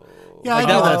 so Yeah, like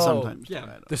I do that Oh, sometimes.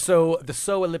 yeah. The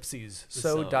so ellipses. The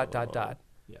So dot.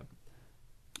 Yeah.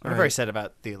 What have I said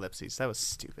about the ellipses? That was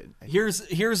stupid.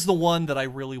 Here's the one that I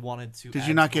really wanted to. Did add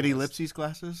you not to get the list. ellipses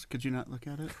glasses? Could you not look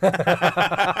at it?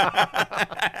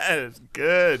 That is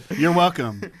good. You're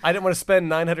welcome. I didn't want to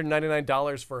spend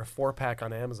 $999 for a 4-pack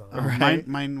on Amazon.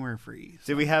 Mine were free.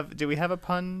 Do we have a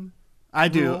pun? I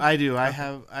do. Rule? I do. I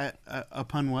have a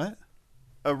pun. What?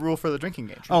 A rule for the drinking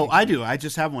game? Oh, I do. I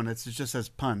just have one. It just says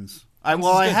puns. I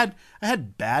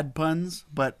had bad puns,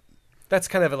 but That's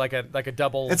kind of like a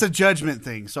double. it's a judgment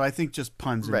thing. So I think just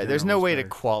puns. in Right. There's general no is way to better.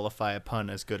 qualify a pun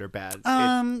as good or bad.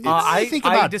 I think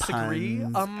I about disagree.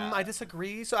 puns. I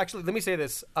disagree. So actually, let me say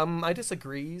this. I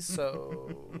disagree. So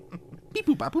Beep,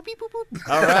 boop, bop, boop, beep, boop, boop.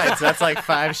 All right. So that's like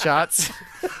 5 shots.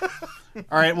 All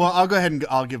right. Well, I'll go ahead and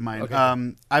I'll give mine.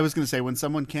 I was going to say when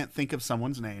someone can't think of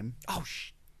someone's name,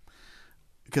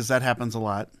 because that happens a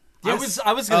lot. I was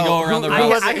gonna go around the Who room.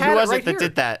 was I it, had who it was right it that here.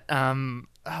 did that?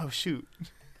 Oh, shoot.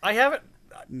 I haven't.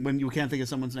 When you can't think of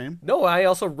someone's name. No, I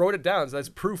also wrote it down. So that's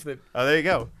proof that. Oh, there you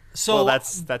go. So well,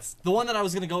 that's the one that I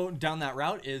was gonna go down that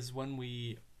route is when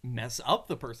we mess up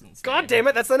the person's God name. damn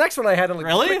it! That's the next one I had. I'm like,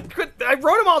 Really? quit. I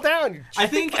wrote them all down. I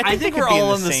think they we're could be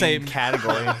all in the same.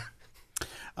 category.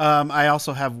 I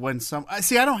also have when some. I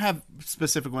don't have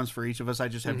specific ones for each of us. I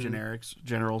just have generics,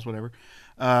 generals, whatever.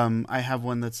 I have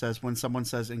one that says when someone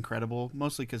says incredible,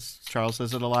 mostly because Charles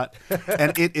says it a lot,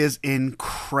 and it is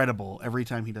incredible every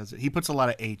time he does it. He puts a lot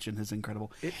of H in his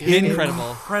incredible.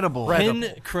 Incredible. Incredible.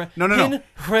 No.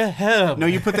 No. No,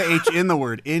 you put the H in the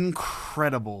word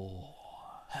incredible,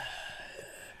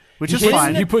 which is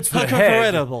fine. He puts the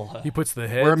head. Incredible. He puts the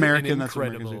head. We're American. in That's what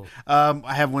Americans incredible. do.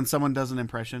 I have when someone does an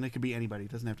impression. It could be anybody.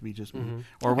 It doesn't have to be just me.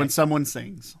 Or when someone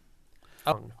sings.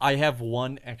 I have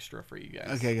one extra for you guys.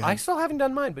 Okay, go I ahead. still haven't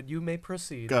done mine, but you may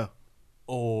proceed. Go.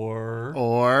 Or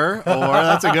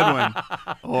That's a good one.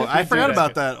 Or I forgot that.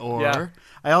 about that. Or Yeah.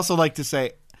 I also like to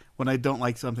say when I don't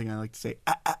like something, I like to say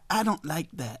I don't like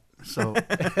that. So,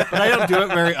 but I don't do it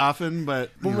very often. But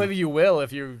you Well, know, maybe you will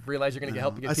if you realize you're going to get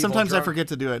help to get people sometimes I drunk. forget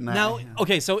to do it. And now, I,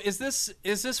 okay. So is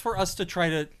this for us to try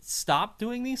to stop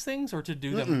doing these things, or to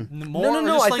do them more? No, or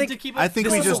no, just I like think- to keep. I think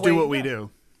This we is just a do way- what we yeah. do.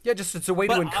 Yeah, just it's a way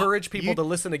But, to encourage people you- to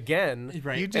listen again.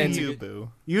 right. You do And you,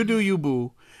 boo. You do you,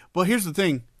 boo. Well, here's the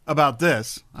thing about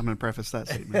this. I'm going to preface that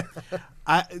statement.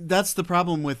 That's the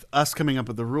problem with us coming up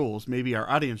with the rules. Maybe our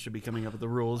audience should be coming up with the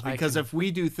rules because if we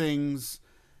do things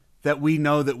that we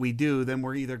know that we do, then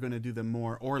we're either going to do them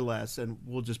more or less, and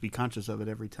we'll just be conscious of it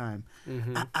every time.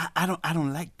 I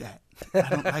don't like that. I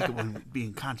don't like it when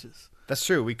being conscious. That's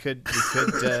true. We could.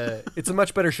 It's a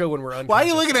much better show when we're unconscious. Why are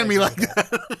you looking at I me agree like with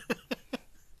that?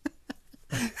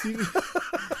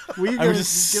 Will you I give was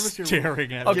us just your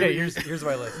staring at Okay, you, here's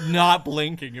my list. not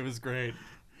blinking. It was great.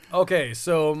 Okay,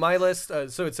 so my list.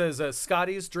 So it says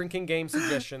Scotty's drinking game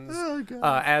suggestions,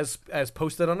 as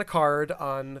posted on a card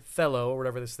on Thello or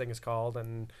whatever this thing is called,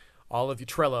 and all of you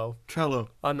Trello Trello?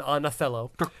 on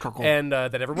Othello, Truckle. and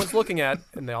that everyone's looking at,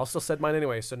 and they all still said mine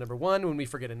anyway. So number 1, when we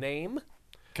forget a name,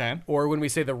 Okay. or when we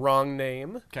say the wrong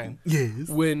name, Okay. Yes.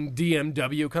 when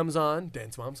DMW comes on,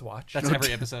 Dance Mom's Watch, That's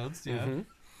every episode. Yeah.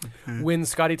 when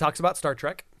Scotty talks about Star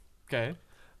Trek, Okay.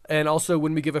 and also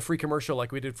when we give a free commercial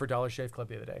like we did for Dollar Shave Club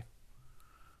the other day.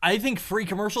 I think free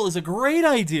commercial is a great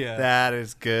idea. That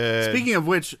is good. Speaking of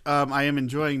which, I am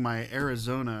enjoying my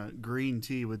Arizona green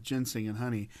tea with ginseng and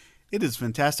honey. It is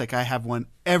fantastic. I have one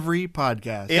every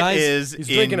podcast. It Guys, is He's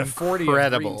drinking a 40 of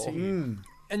incredible. green tea.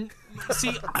 And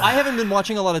see, I haven't been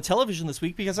watching a lot of television this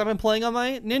week because I've been playing on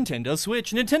my Nintendo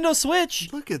Switch. Nintendo Switch!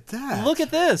 Look at that. Look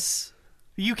at this.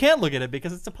 You can't look at it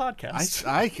because it's a podcast.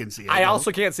 I can see it. I though.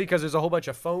 also can't see because there's a whole bunch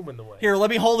of foam in the way. Here, let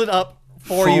me hold it up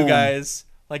for you Foam. guys.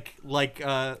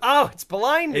 Oh, it's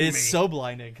blinding It me. is so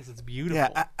blinding because it's beautiful.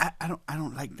 Yeah, I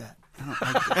don't like that. I don't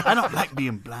like that. I don't like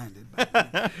being blinded.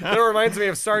 That reminds me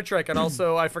of Star Trek, and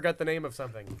also I forgot the name of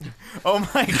something. Oh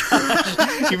my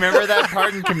gosh! You remember that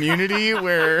part in Community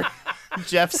where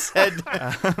Jeff said,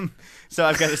 "So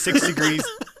I've got a 6 degrees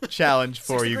challenge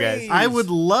for you guys." I would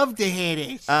love to hear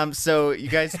it. So you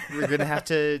guys, we're gonna have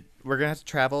to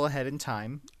travel ahead in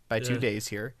time by 2 days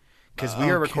here because we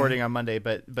are Okay. recording on Monday,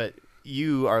 but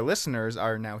you, our listeners,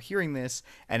 are now hearing this,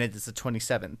 and it is the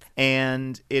 27th,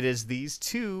 and it is these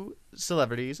two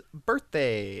celebrities'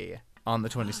 birthday on the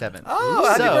 27th. Oh,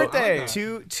 happy So,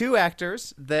 birthday. Two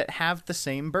actors that have the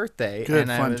same birthday. Good,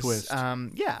 and I fun was, twist.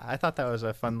 Yeah, I thought that was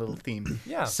a fun little theme.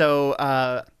 Yeah. So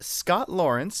Scott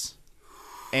Lawrence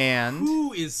and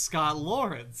Who is Scott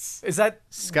Lawrence? Is that?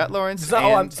 Scott Lawrence. It's not,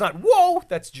 and, it's not. Whoa,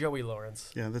 that's Joey Lawrence.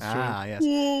 Yeah, that's true. Ah, yes.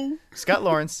 Scott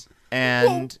Lawrence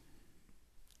and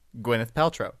Gwyneth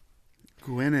Paltrow.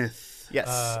 Gwyneth.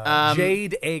 Yes.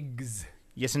 Jade Eggs.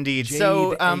 Yes, indeed. Jade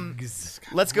So, eggs.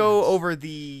 let's go over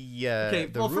the Okay,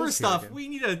 the well, rules first here off, again. we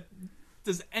need to.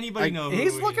 Does anybody know who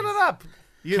He's it looking is? it up.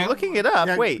 You're looking it up.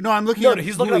 Yeah, Wait. No, I'm looking No, up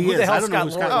he's looking up he who the is. hell I don't know Scott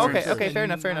who Scott Lawrence Lawrence is. is. Okay, fair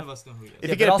And enough, fair none enough. of us know who he is. If Yeah,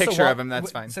 you get but a also picture while- of him,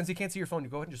 that's fine. Since he can't see your phone, you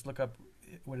go ahead and just look up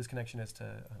what his connection is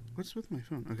to. What's with my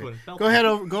phone? What, Okay, Belt go ahead.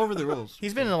 Go over the rules.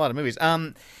 He's been in a lot of movies.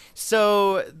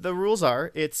 So the rules are: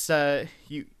 it's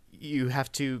you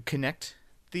have to connect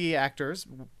the actors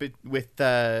with with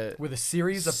a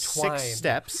series of 6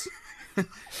 steps.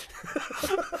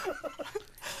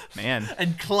 Man,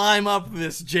 And climb up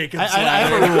this Jacob's I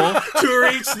have a ladder rule. to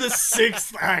reach the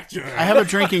 6th actor. I have a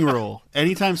drinking rule.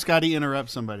 Anytime Scotty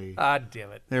interrupts somebody, Ah,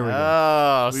 damn it. there we go.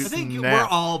 oh, I think snap. we're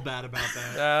all bad about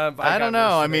that. I don't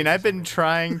know. I mean, I've been been.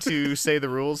 trying to say the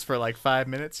rules for like 5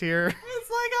 minutes here. It's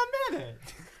like a minute.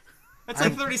 That's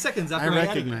like 30 seconds after I I edit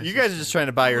recognize it. You guys are just trying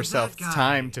to buy yourself that guy?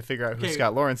 time to figure out who Okay.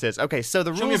 Scott Lawrence is. Okay, so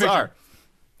the Show me a rules picture. are: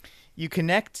 you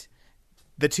connect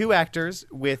the 2 actors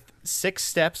with 6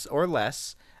 steps or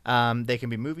less. They can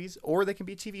be movies or they can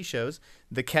be TV shows.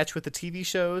 The catch with the TV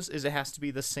shows is it has to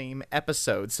be the same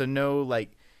episode, so no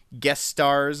like guest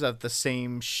stars of the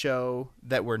same show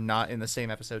that were not in the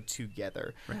same episode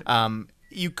together.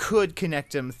 You could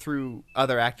connect them through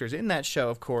other actors in that show,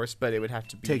 of course, but it would have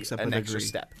to be Takes up an a extra degree.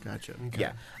 step. Gotcha.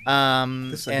 Yeah.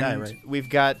 This is a and guy, right? we've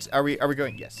got. Are we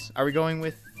going? Yes. Are we going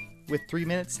with 3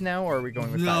 minutes now, or are we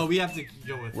going with No, 5? we have to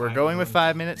go with We're 5 going with minutes.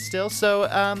 5 minutes still. So,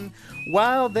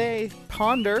 while they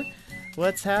ponder,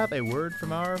 let's have a word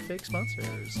from our fake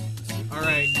sponsors. All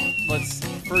right, let's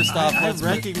first off. I Let's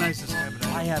recognize this guy, but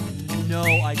I have no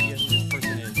idea who this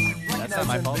person is. That's not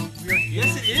my fault.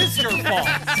 Yes, it is your fault.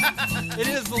 It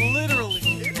is literally.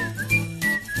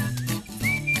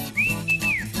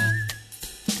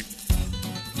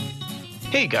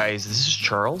 Hey guys, this is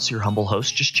Charles, your humble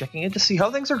host, just checking in to see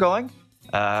how things are going.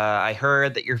 I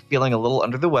heard that you're feeling a little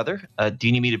under the weather. Do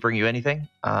you need me to bring you anything?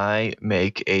 I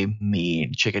make a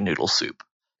mean chicken noodle soup.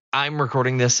 I'm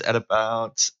recording this at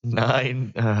about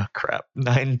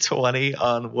 9:20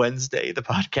 on Wednesday. The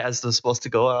podcast was supposed to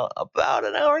go out about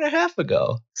an hour and a half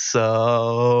ago.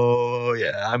 So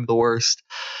yeah, I'm the worst.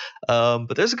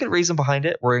 But there's a good reason behind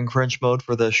it. We're in crunch mode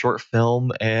for the short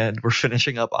film and we're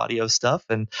finishing up audio stuff,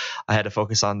 and I had to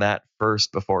focus on that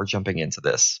first before jumping into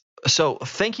this. So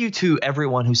thank you to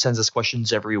everyone who sends us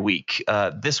questions every week.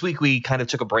 This week we kind of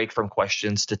took a break from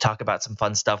questions to talk about some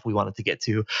fun stuff we wanted to get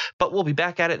to, but we'll be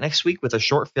back at it next week with a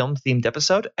short film themed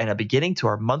episode and a beginning to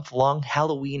our month-long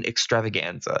Halloween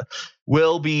extravaganza.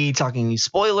 We'll be talking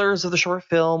spoilers of the short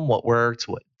film, what worked,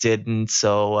 what didn't,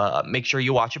 so make sure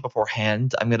you watch it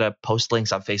beforehand. I'm going to post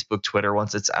links on Facebook, Twitter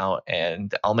once it's out,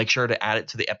 and I'll make sure to add it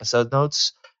to the episode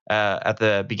notes at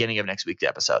the beginning of next week's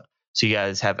episode. So you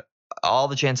guys have all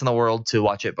the chance in the world to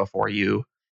watch it before you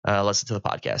listen to the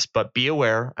podcast. But be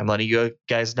aware, I'm letting you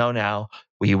guys know now,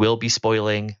 we will be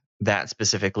spoiling that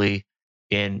specifically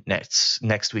in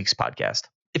next week's podcast.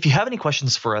 If you have any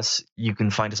questions for us, you can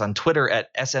find us on Twitter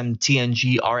at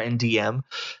SMTNGRNDM.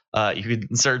 You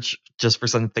can search just for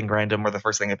something random or the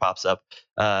first thing that pops up.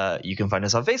 You can find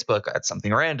us on Facebook at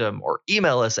Something Random or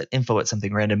email us at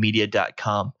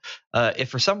info@somethingrandommedia.com. If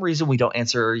for some reason we don't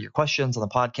answer your questions on the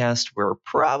podcast, we're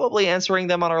probably answering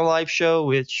them on our live show,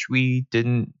 which we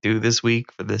didn't do this week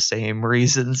for the same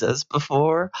reasons as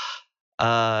before.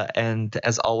 And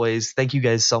as always, thank you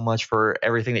guys so much for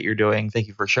everything that you're doing. Thank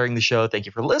you for sharing the show. Thank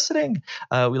you for listening.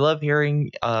 We love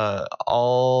hearing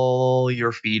all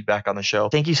your feedback on the show.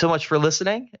 Thank you so much for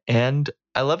listening, and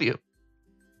I love you.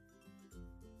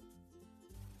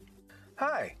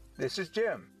 Hi, this is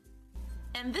Jim.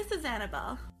 And this is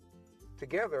Annabelle.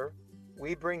 Together,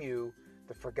 we bring you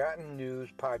the Forgotten News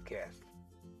Podcast.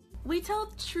 We tell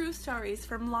true stories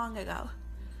from long ago.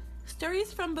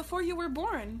 Stories from before you were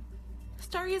born.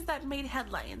 Stories that made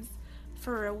headlines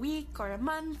for a week or a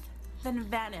month, then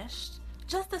vanished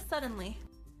just as suddenly.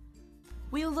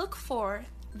 We look for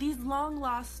these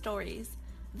long-lost stories,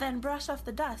 then brush off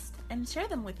the dust and share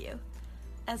them with you,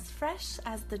 as fresh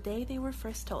as the day they were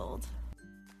first told.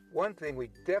 One thing we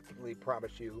definitely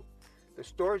promise you, the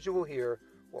stories you will hear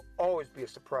will always be a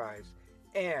surprise,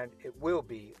 and it will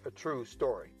be a true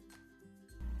story.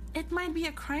 It might be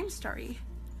a crime story.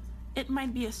 It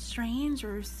might be a strange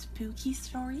or spooky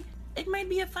story. It might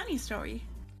be a funny story.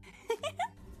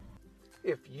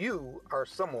 If you are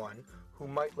someone who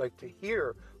might like to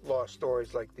hear lost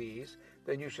stories like these,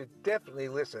 then you should definitely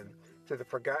listen to the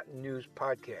Forgotten News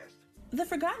Podcast. The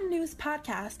Forgotten News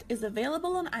Podcast is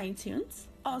available on iTunes,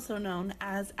 also known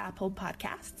as Apple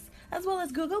Podcasts, as well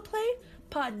as Google Play,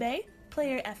 Podbay,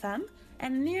 Player FM,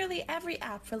 and nearly every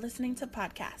app for listening to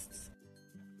podcasts.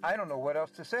 I don't know what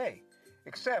else to say,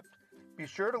 except be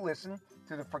sure to listen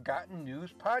to the Forgotten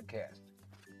News Podcast.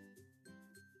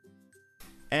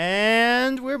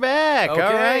 And we're back. Okay.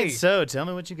 All right. So tell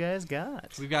me what you guys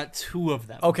got. We've got 2 of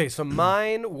them. Okay, so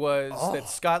mine was that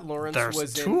Scott Lawrence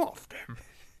was in. of them.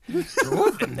 Two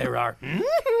of them there are.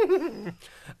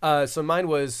 So mine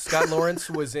was Scott Lawrence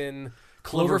was in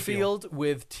Cloverfield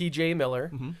with T.J. Miller,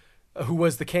 who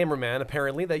was the cameraman.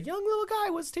 Apparently, the young little guy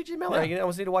was T.J. Miller. I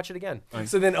almost need to watch it again. Right.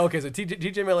 So then, so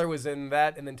T.J. Miller was in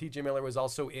that, and then T.J. Miller was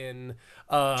also in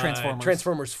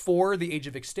Transformers 4: The Age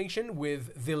of Extinction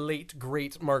with the late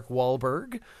great Mark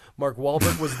Wahlberg. Mark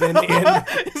Wahlberg was then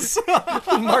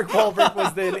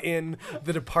in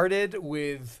The Departed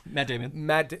with Matt Damon.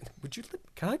 Would you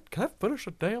can I finish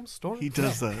a damn story? He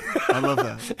does that. I love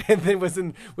that. And then was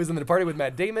in The Departed with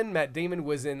Matt Damon. Matt Damon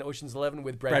was in Ocean's 11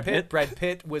 with Brad Pitt. Brad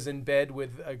Pitt was in bed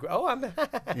with they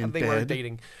weren't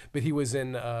dating, but he was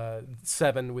in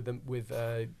 7 with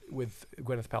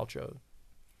Gwyneth Paltrow.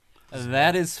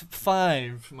 That is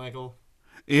 5, Michael.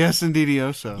 Yes,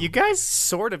 indeed, so. You guys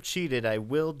sort of cheated. I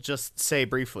will just say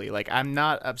briefly. Like, I'm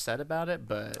not upset about it,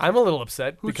 but I'm a little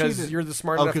upset because cheated? you're the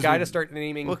smart enough guy to start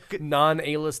naming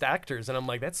non-A-list actors, and I'm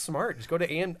like, that's smart. Just go to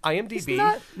IMDb. It's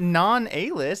not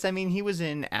non-A-list. I mean, he was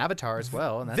in Avatar as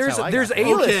well, and that's There's how I there's got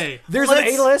A-list. Okay, There's an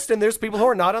A-list, and there's people who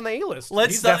are not on the A-list.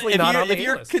 He's definitely not on the if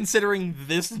you're A-list. considering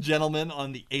this gentleman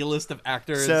on the A-list of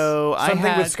actors. So I Something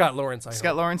had with Scott Lawrence.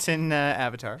 Scott Lawrence in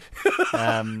Avatar,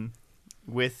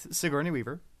 with Sigourney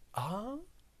Weaver.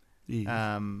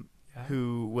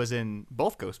 Who was in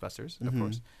both Ghostbusters, of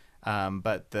course,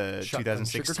 but the Shotgun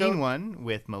 2016 Sugarcoat? one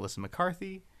with Melissa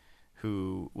McCarthy,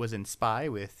 who was in Spy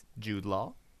with Jude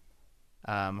Law,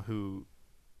 who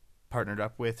partnered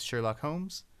up with Sherlock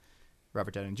Holmes,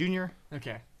 Robert Downey Jr.,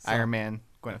 Okay. Iron Man,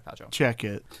 Gwyneth Paltrow. Check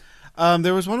it.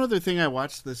 There was one other thing I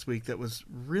watched this week that was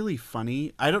really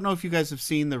funny. I don't know if you guys have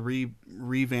seen the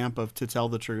revamp of To Tell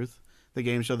the Truth, the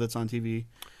game show that's on TV.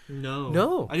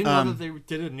 No. I didn't know that they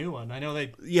did a new one. I know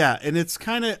they. Yeah, and it's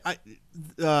kind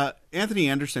of Anthony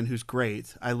Anderson, who's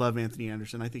great. I love Anthony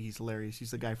Anderson. I think he's hilarious.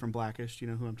 He's the guy from Blackish. Do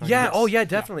you know who I'm talking about? Oh yeah,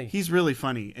 definitely. He's really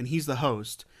funny, and he's the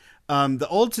host. The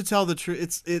old To Tell the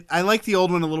Truth, I like the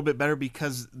old one a little bit better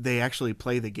because they actually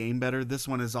play the game better. This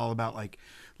one is all about like,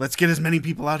 let's get as many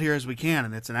people out here as we can,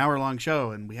 and it's an hour-long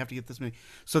show, and we have to get this many.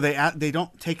 So they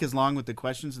don't take as long with the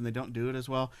questions, and they don't do it as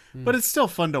well. But it's still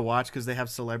fun to watch because they have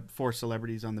 4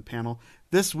 celebrities on the panel.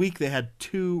 This week they had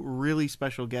 2 really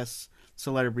special guests,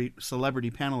 celebrity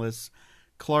panelists,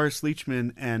 Cloris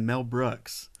Leachman and Mel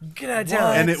Brooks.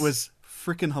 And it was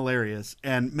freaking hilarious.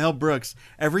 And Mel Brooks,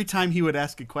 every time he would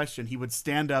ask a question, he would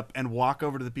stand up and walk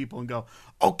over to the people and go,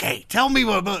 okay, tell me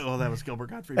what. Well, that was Gilbert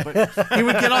Gottfried, but he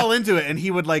would get all into it, and he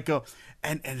would like go,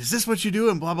 and is this what you do?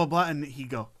 And blah, blah, blah. And he'd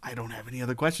go, I don't have any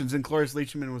other questions. And Cloris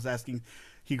Leachman was asking,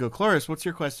 he'd go, Cloris, what's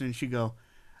your question? And she'd go,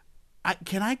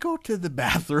 can I go to the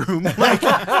bathroom? Like,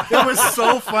 it was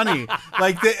so funny.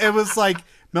 Like, it was like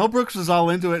Mel Brooks was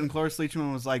all into it, and Cloris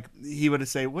Leachman was like, he would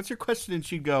say, what's your question? And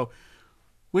she'd go,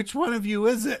 which one of you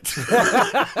is it?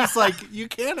 It's like, you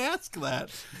can't ask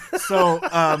that. So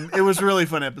it was a really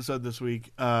fun episode this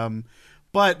week. But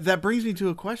that brings me to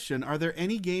a question. Are there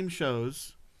any game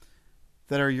shows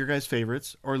that are your guys'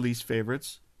 favorites or least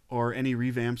favorites, or any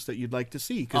revamps that you'd like to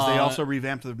see? Because they also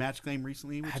revamped the Match Game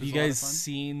recently, which Have is you a lot guys of fun.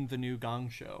 seen the new Gong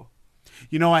Show?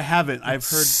 You know, I haven't. I've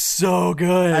heard so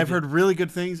good. I've heard really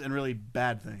good things and really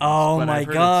bad things. Oh but my I've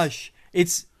heard gosh.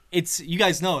 It's you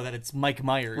guys know that it's Mike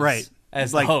Myers. Right.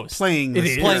 As like the host. playing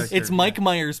this character. It's Mike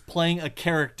Myers playing a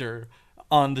character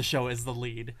on the show as the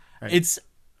lead. Right. It's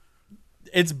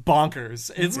bonkers.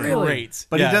 It's great.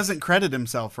 But he doesn't credit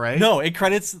himself, right? No, it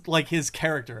credits like his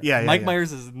character. Yeah, Mike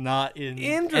Myers is not in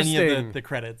any of the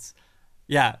credits.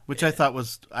 Yeah. Which I thought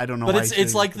was, I don't know but why.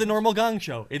 It's like the normal Gong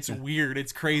Show. It's weird.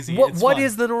 It's crazy. What fun.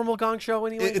 is the normal Gong Show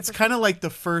anyway? It's kind of like the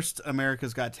first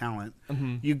America's Got Talent.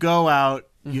 You go out,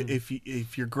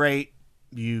 if you're great,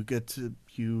 you get to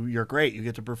you're great. You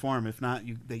get to perform. If not,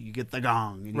 you get the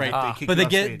gong. And Right. they but kick you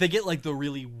off they stage. get like the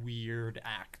really weird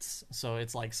acts. So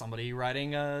it's like somebody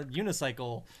riding a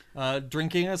unicycle,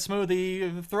 drinking a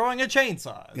smoothie, throwing a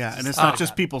chainsaw. Yeah, and it's not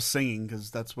just people singing,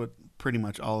 because that's what pretty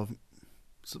much all of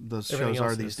those Everything shows are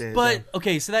else these is. days. But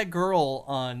okay, so that girl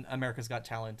on America's Got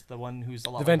Talent, the one who's a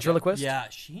lot The ventriloquist? Yeah,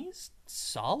 she's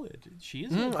solid. She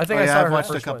is. I think Oh, I yeah, saw I've her watched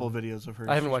a first couple one. of videos of her.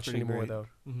 I haven't She's watched pretty any more great.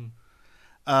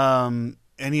 though.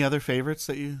 Any other favorites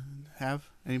that you have?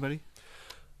 Anybody?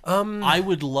 I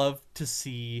would love to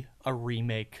see a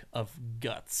remake of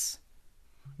Guts.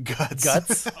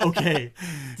 Guts. Okay.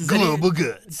 Global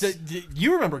Guts.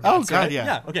 You remember Guts? God, right? yeah.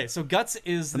 Yeah. Okay, so Guts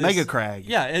is The this, Mega Crag.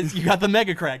 Yeah, you got the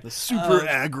Mega Crag. The super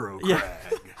aggro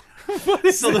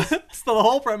crag. So the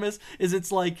whole premise is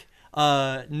it's like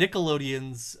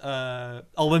Nickelodeon's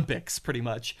Olympics, pretty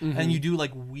much, and you do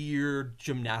like weird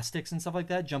gymnastics and stuff like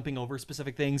that, jumping over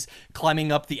specific things,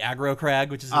 climbing up the aggro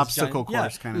crag, which is this Obstacle giant,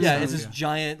 course kind of yeah, stuff, it's this yeah.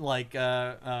 giant like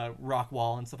rock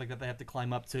wall and stuff like that they have to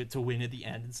climb up to win at the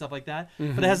end and stuff like that.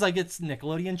 But it has like its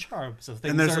Nickelodeon charm, so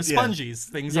things there's- are yeah. sponges,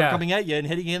 things are coming at you and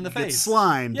hitting you in the Get face.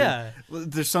 slimed. Yeah.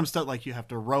 And there's some stuff like you have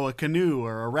to row a canoe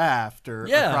or a raft or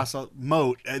Yeah. across a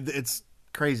moat. It's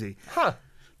crazy. Huh.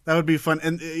 That would be fun.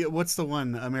 And what's the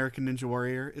one? American Ninja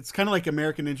Warrior. It's kind of like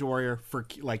American Ninja Warrior for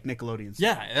like Nickelodeon.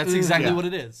 Yeah, that's exactly Yeah. what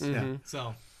it is. Yeah.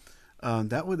 So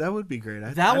That would be great.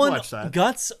 that I'd one, watch that.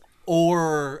 Guts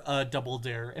or Double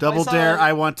Dare. If Double saw- Dare.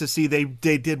 I want to see. They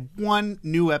did one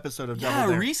new episode of Yeah,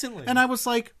 Double Dare recently. and I was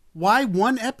like, why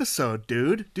one episode,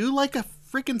 dude? Do like a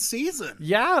freaking season.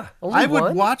 Yeah. Only I would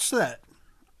one? watch that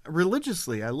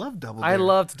religiously. I love Double Dare. I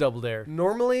loved Double Dare.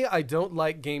 Normally, I don't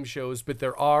like game shows, but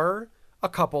there are a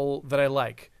couple that I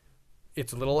like.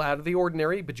 It's a little out of the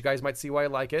ordinary, but you guys might see why I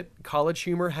like it. College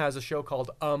Humor has a show called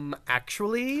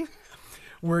Actually,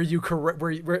 where you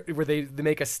where they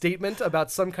make a statement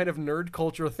about some kind of nerd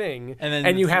culture thing, And then-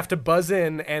 and you have to buzz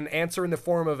in and answer in the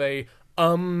form of a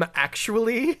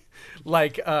actually,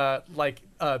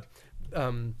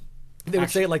 they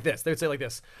would say it like this. They would say it like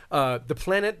this. The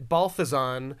planet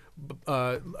Balthazan,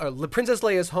 Princess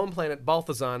Leia's home planet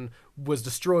Balthazan was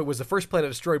the first planet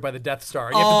destroyed by the Death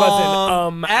Star. You have to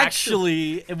buzz in,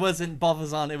 actually, it wasn't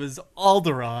Balthazan, it was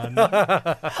Alderaan.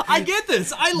 I get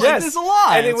this. I like this a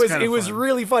lot. And it was kinda was fun.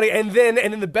 really funny. And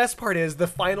then the best part is the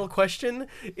final question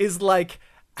is like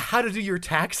how to do your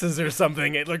taxes or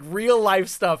something. It like real life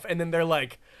stuff. And then they're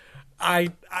like, I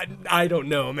don't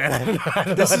know, man. I don't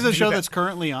know This how is to a do show that. that's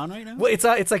currently on right now. Well, it's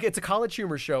a college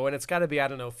humor show, and it's got to be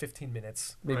 15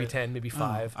 minutes, maybe 10, maybe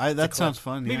 5. That sounds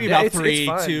fun. Maybe yeah. about it's 3,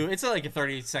 fun. 2. It's like a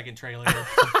 30-second trailer.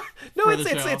 No, for it's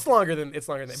the show. it's longer than that.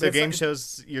 So But it's game like-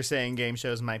 shows, you're saying game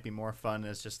shows might be more fun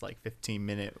as just like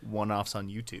 15-minute one-offs on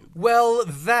YouTube. Well,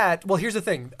 here's the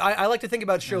thing. I like to think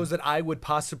about shows that I would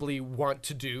possibly want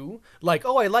to do. Like,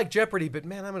 I like Jeopardy, but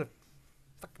man, I'm gonna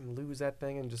fucking lose that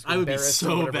thing and just I would be embarrassed or so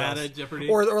whatever bad else. at Jeopardy.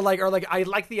 Or like I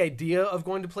like the idea of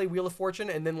going to play Wheel of Fortune,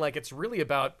 and then like it's really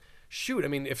about shoot. I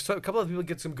mean, if a couple of people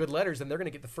get some good letters, then they're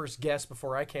gonna get the first guess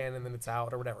before I can, and then it's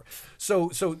out or whatever. So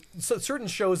certain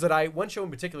shows one show in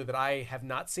particular that I have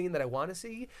not seen that I want to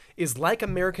see is like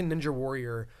American Ninja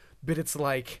Warrior, but it's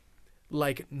like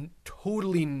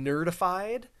totally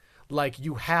nerdified. Like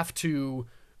you have to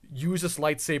use this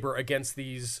lightsaber against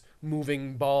these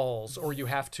moving balls, or you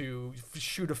have to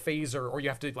shoot a phaser, or you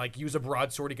have to like use a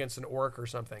broadsword against an orc or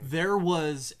something. There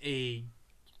was a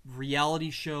reality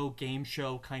show, game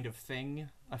show kind of thing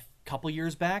a couple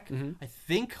years back. I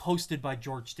think hosted by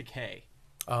George Takei.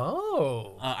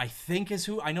 Oh. I think is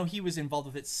who I know he was involved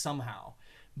with it somehow,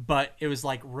 but it was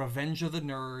like Revenge of the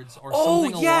Nerds or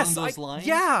something yes, along those lines.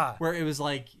 yeah. where it was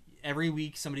like every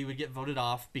week somebody would get voted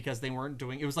off because they weren't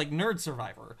doing. It was like Nerd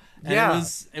Survivor. And Yeah.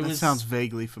 it That was sounds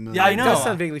vaguely familiar. Yeah, I It know. does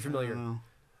sound vaguely familiar.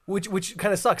 Which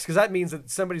kind of sucks, because that means that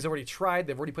somebody's already tried,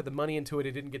 they've already put the money into it,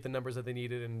 it didn't get the numbers that they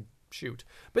needed, and shoot.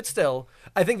 But still,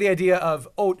 I think the idea of,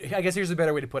 I guess here's a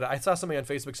better way to put it. I saw something on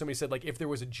Facebook, somebody said, like, if there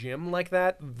was a gym like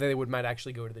that, they might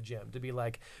actually go to the gym. To be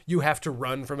like, you have to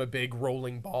run from a big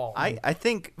rolling ball. I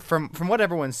think from what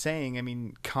everyone's saying, I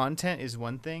mean, content is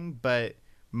one thing, but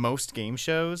most game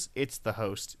shows, it's the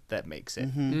host that makes it.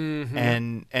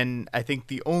 And I think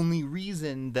the only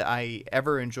reason that I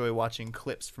ever enjoy watching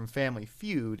clips from Family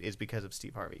Feud is because of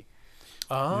Steve Harvey.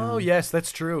 Oh, yes,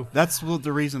 that's true. That's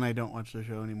the reason I don't watch the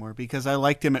show anymore, because I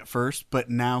liked him at first, but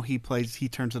now he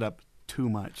turns it up too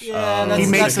much. Yeah, he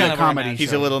makes that's it kind a of where I'm comedy at.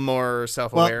 He's show. a little more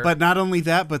self-aware. Well, but not only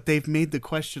that, but they've made the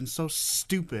questions so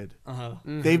stupid.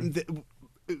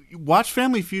 Watch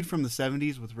Family Feud from the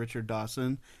 70s with Richard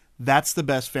Dawson. That's the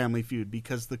best Family Feud,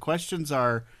 because the questions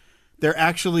they're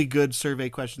actually good survey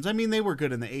questions. I mean, they were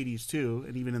good in the 80s too,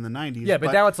 and even in the 90s. Yeah,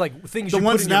 but now it's like things the you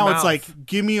ones put in your now mouth. it's like,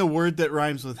 give me a word that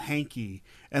rhymes with hanky,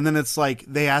 and then it's like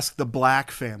they ask the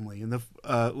Black family, and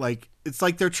it's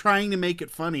like they're trying to make it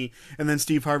funny, and then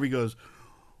Steve Harvey goes,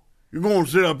 "You're going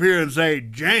to sit up here and say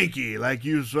janky like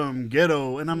you some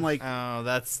ghetto," and I'm like, oh,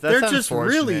 that's they're just really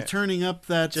unfortunate. turning up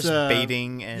that just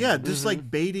baiting and just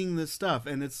like baiting the stuff,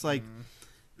 and it's like.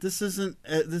 This isn't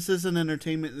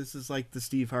entertainment. This is like the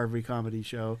Steve Harvey comedy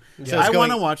show. So I it's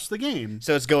want to going- watch the game.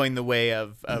 So it's going the way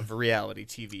of reality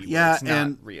TV. Where Yeah, it's not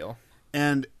and- real.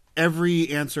 And every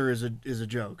answer is a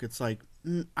joke. It's like,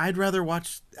 I'd rather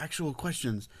watch actual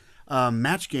questions.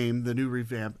 Match Game, the new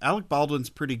revamp. Alec Baldwin's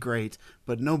pretty great,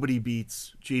 but nobody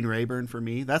beats Gene Rayburn for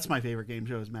me. That's my favorite game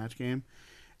show is Match Game.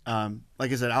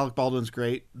 Like I said, Alec Baldwin's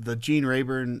great. The Gene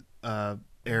Rayburn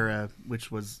era,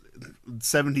 which was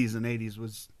 70s and 80s,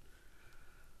 was,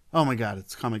 oh my God,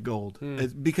 it's comic gold.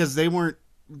 Because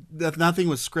nothing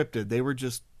was scripted. They were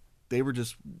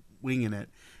just winging it.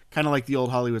 Kind of like the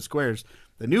old Hollywood Squares.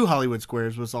 The new Hollywood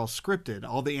Squares was all scripted.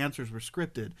 All the answers were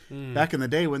scripted. Back in the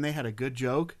day when they had a good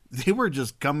joke, they were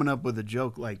just coming up with a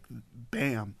joke like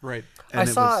bam. Right. And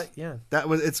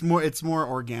it's more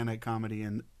organic comedy,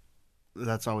 and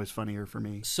that's always funnier for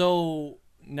me. So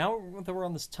now that we're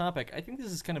on this topic, I think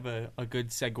this is kind of a good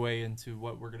segue into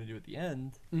what we're going to do at the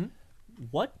end. Mm-hmm.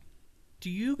 What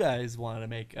do you guys want to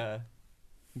make a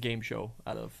game show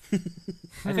out of?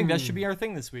 I think that should be our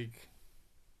thing this week.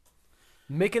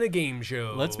 Making a game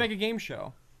show. Let's make a game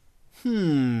show.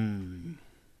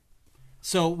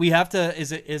 So we have to.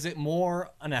 Is it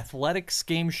more an athletics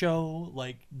game show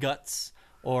like Guts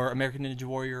or American Ninja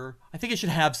Warrior? I think it should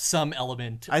have some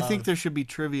element. I think there should be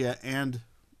trivia and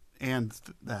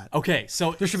that. Okay,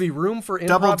 so there should be room for improv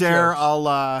Double Dare. jokes.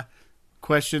 I'll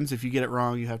questions. If you get it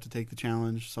wrong, you have to take the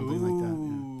challenge. Something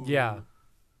like that. Yeah.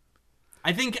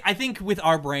 I think with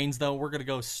our brains though, we're gonna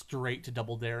go straight to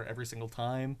Double Dare every single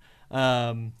time.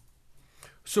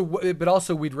 So, but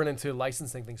also we'd run into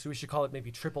licensing things, so we should call it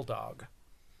maybe Triple Dog.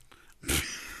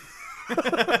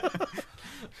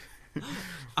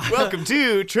 Welcome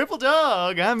to Triple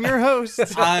Dog. I'm your host.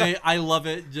 I love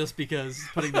it just because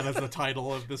putting that as the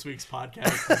title of this week's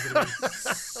podcast is going to be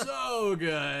so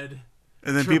good.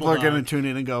 And then Triple people are Dog. going to tune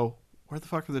in and go, "Where the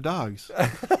fuck are the dogs?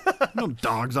 No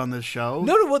dogs on this show."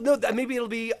 No. Maybe it'll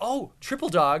be Triple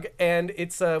Dog, and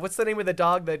it's what's the name of the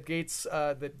dog that gates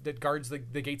that guards the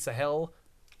gates of hell?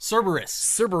 Cerberus.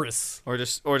 Cerberus. Or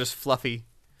just Fluffy.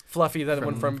 Fluffy, that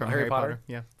one from Harry Potter.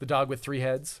 Yeah. The dog with 3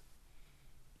 heads.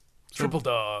 Triple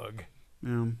Dog.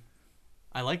 Yeah.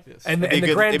 I like this. And the It'd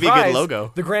be grand a good prize,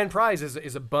 logo. The grand prize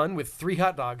is a bun with 3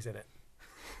 hot dogs in it.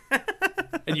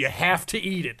 And you have to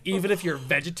eat it, even if you're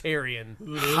vegetarian.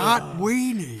 Hot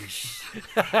wieners.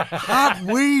 Hot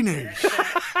wieners.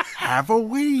 Have a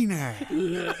wiener.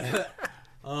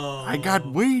 I got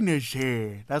wieners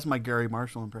here. That's my Gary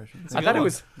Marshall impression. I thought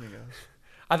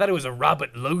it was a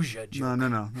Robert Loggia joke.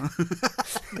 No.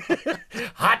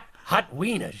 Hot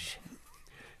wieners.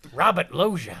 Robert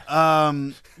Loggia.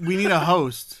 We need a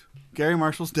host. Gary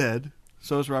Marshall's dead.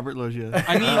 So is Robert Loggia.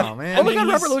 I mean, Oh, man. Oh my God,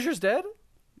 he's- Robert Loggia's dead?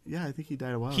 Yeah, I think he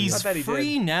died a while He's ago. bet he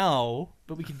free now,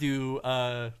 but we could do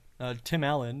Tim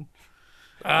Allen.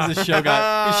 'Cause his show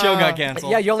got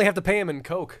canceled. Yeah, you only have to pay him in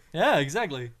Coke. Yeah,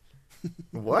 exactly.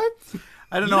 What?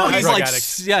 I don't You know. know, he's drug like,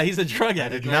 addict. yeah, he's a drug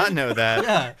addict. Did not know that.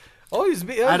 Yeah. Oh,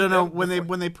 I don't know when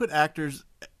they put actors,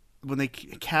 when they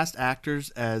cast actors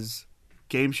as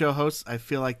game show hosts. I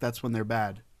feel like that's when they're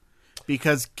bad,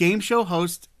 because game show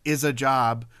host is a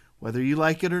job, whether you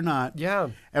like it or not. Yeah.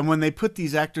 And when they put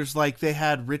these actors, like they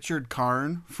had Richard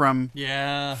Karn from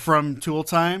Tool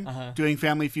Time doing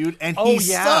Family Feud, and he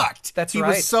sucked. That's he right.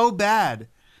 was so bad.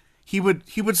 He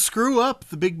would screw up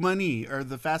the big money or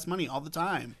the fast money all the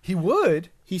time. He would.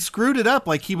 He screwed it up.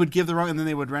 Like he would give the wrong, and then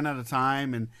they would run out of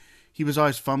time, and he was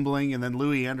always fumbling. And then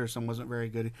Louis Anderson wasn't very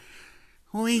good.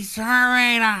 We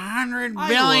surveyed 100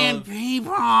 billion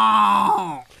people.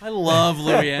 I love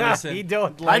Louis Anderson. He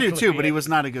don't like I do too, Louis but he was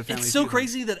not a good Family It's so Feud.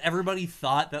 crazy that everybody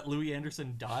thought that Louis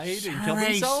Anderson died and killed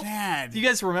Very himself. sad. You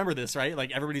guys remember this, right?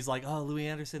 Like everybody's like, "Oh, Louis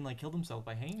Anderson like killed himself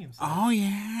by hanging himself." Oh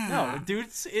yeah. No,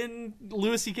 dude's in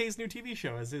Louis C.K.'s new TV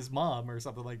show as his mom or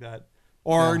something like that.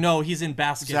 Or no, he's in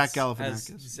Baskets. Zach as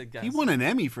Galifianakis. Zach He won an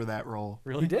Emmy for that role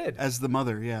Really? He did. as the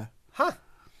mother. Yeah.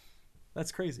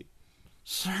 That's crazy.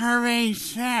 Survey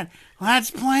said, "Let's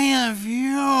play a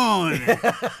feud."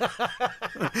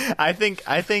 I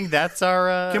think that's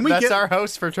our Can we that's get- our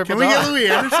host for Triple Can we Dog. get Louis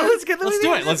Anderson? Let's get Let's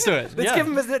do it. Let's do it. Let's Yeah. give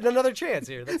him another chance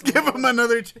here. Give him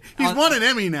another. He's won an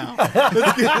Emmy now.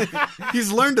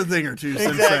 He's learned a thing or two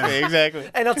since then. Exactly.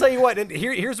 And I'll tell you what. And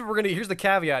here's what we're gonna. Here's the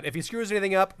caveat. If he screws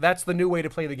anything up, that's the new way to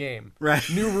play the game. Right.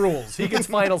 New rules. He gets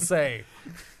final say.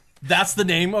 That's the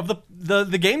name of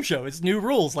the game show. It's New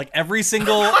Rules. Like every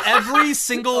single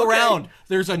round,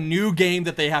 there's a new game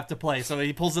that they have to play. So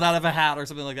he pulls it out of a hat or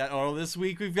something like that. Oh, this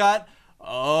week we've got.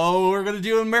 Oh, we're gonna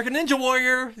do American Ninja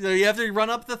Warrior. So you have to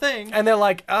run up the thing. And they're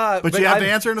like, But you have to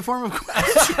answer in the form of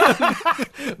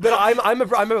question. But I'm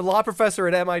a law professor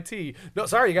at MIT. No,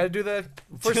 sorry, you got to do the.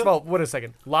 First of all, wait a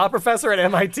second. Law professor at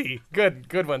MIT.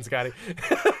 Good one, Scotty.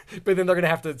 But then they're gonna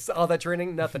have to all that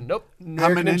training. Nothing. Nope. I'm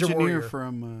American an Ninja engineer Warrior.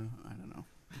 from. I don't know.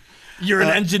 You're an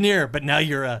engineer, but now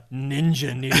you're a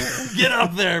ninja-neer. Get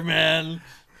up there, man.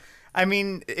 I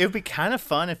mean, it would be kind of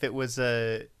fun if it was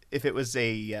a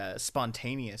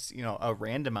spontaneous, a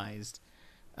randomized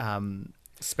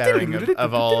spattering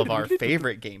of all of our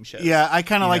favorite game shows. Yeah, I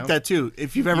kind of like know? that too.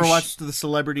 If you've ever You watched the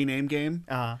Celebrity Name Game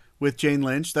with Jane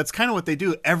Lynch, that's kind of what they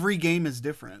do. Every game is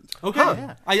different. Okay.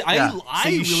 Yeah. I So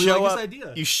really show like up, this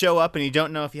idea. You show up and you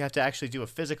don't know if you have to actually do a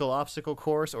physical obstacle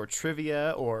course or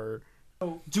trivia or...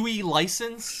 Do we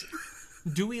license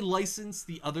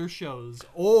the other shows,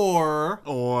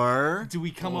 or do we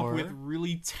come up with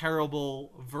really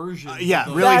terrible versions? Yeah, of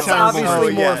those really That's shows? terrible.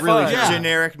 obviously more really fun. Yeah.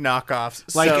 generic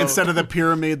knockoffs. Like So- instead of the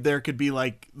pyramid, there could be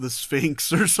like the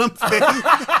Sphinx or something.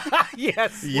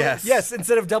 Yes. Yes. Yes.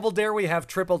 Instead of Double Dare, we have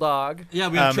Triple Dog. Yeah,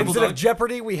 we have Triple Instead of Dog.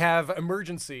 Jeopardy, we have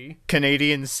Emergency.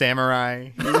 Canadian samurai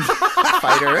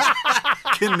fighter.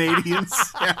 Canadian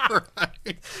Samurai.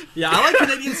 Yeah, I like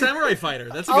Canadian Samurai Fighter.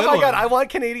 That's a Oh good my one. god, I want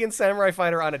Canadian Samurai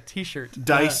Fighter on a T-shirt.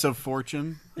 Dice of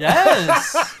Fortune.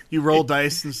 Yes. You roll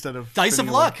dice instead of Dice of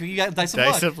spinning Luck. a- You got Dice of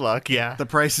Dice Luck. of luck, yeah. The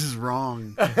price is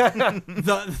wrong.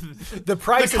 The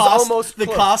price The is cost, almost the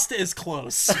close. cost is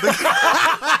close.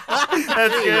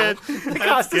 That's good. The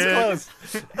cost is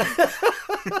close.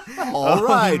 All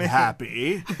right,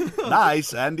 happy,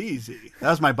 nice and easy. That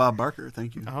was my Bob Barker.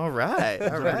 Thank you. All right.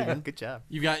 All right. Good job.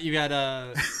 You got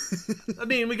I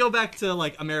mean, we go back to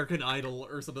like American Idol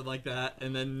or something like that,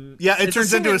 and then Yeah, it it's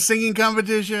turns into a singing- singing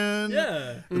competition.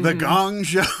 Yeah. The Gong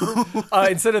Show.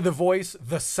 Instead of the voice,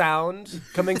 the sound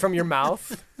coming from your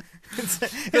mouth. No,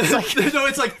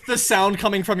 it's like the sound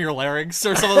coming from your larynx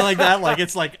or something like that. Like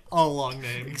it's like a long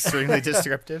name. Extremely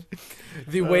descriptive.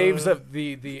 The waves of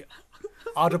the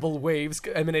audible waves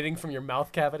emanating from your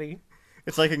mouth cavity.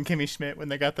 It's like in Kimmy Schmidt when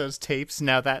they got those tapes.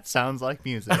 Now that sounds like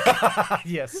music.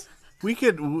 Yes. We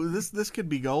could this could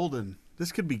be golden.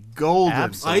 This could be golden.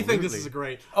 Absolutely. I think this is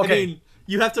great. Okay. I mean,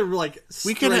 you have to like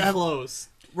We stray can have- close.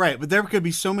 Right, but there could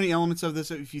be so many elements of this.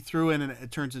 If you threw in, and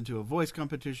it turns into a voice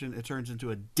competition. It turns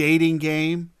into a dating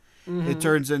game. It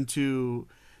turns into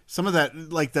some of that,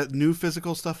 like that new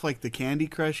physical stuff, like the Candy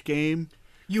Crush game.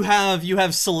 You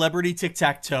have celebrity tic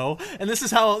tac toe, and this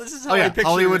is how Oh, yeah, I picture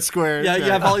Hollywood Squares, Yeah, you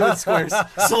yeah. have Hollywood Squares.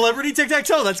 Celebrity tic tac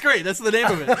toe. That's great. That's the name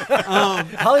of it.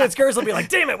 Hollywood Squares will be like,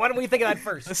 damn it, why don't we think of that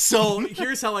first? So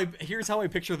here's how I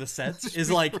picture the sets is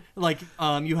like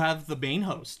you have the main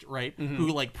host, right, who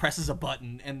like presses a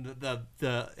button and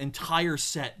the entire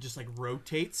set just like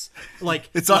rotates, like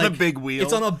It's on a like, big wheel.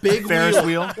 It's on a big Ferris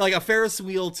wheel. like a Ferris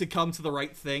wheel to come to the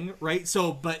right thing, right?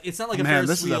 So, but it's not like a Man,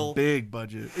 Ferris this wheel. is a big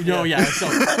budget. No, yeah. So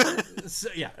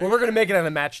yeah. Well, we're gonna make it on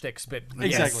the matchsticks, but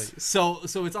Exactly. yes. So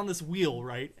it's on this wheel,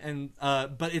 right? And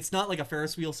but it's not like a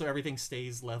Ferris wheel, so everything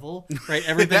stays level, right?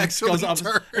 Everything actually goes up.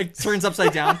 turns. It turns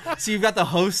upside down. So you've got the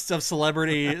hosts of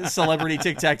celebrity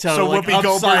tic tac toe, So like Whoopi upside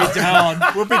Goldberg, down.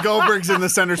 Whoopi Goldberg's in the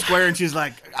center square, and she's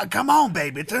like, "Come on,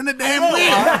 baby, turn the damn wheel."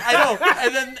 I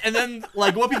know. And then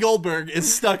like Whoopi Goldberg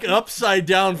is stuck upside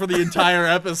down for the entire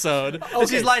episode. And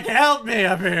she's like, "Help me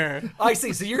up here." I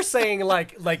see. So you're saying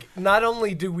like not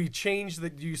only do we change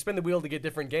you spin the wheel to get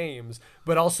different games,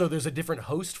 but also there's a different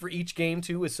host for each game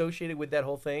too associated with that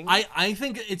whole thing. I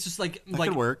think it's just like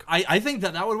could work. I think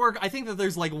that would work. I think that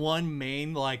there's like one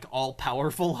main like all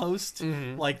powerful host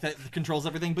like that controls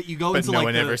everything, but you go But into no like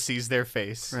one the, ever sees their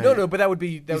face. Right. No, but that would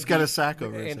be He's got a sack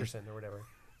over his head. Anderson or whatever.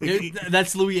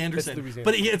 That's Louis Anderson. Louis Anderson.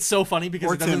 But it's so funny because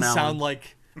Or it doesn't Tim Allen.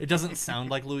 sound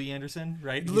like Louis Anderson,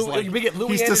 right? He's like, we get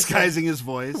Louis He's Anderson disguising his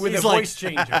voice. with a he's like- voice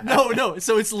changer. no.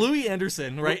 So it's Louis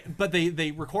Anderson, right? But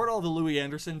they record all the Louis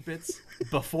Anderson bits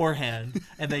beforehand,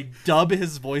 and they dub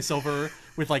his voiceover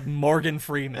with like Morgan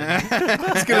Freeman.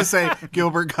 I was gonna say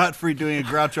Gilbert Gottfried doing a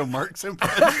Groucho Marx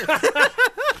impression.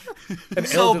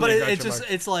 So, but elderly it Groucho just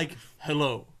Marx. it's like,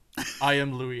 hello, I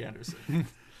am Louis Anderson.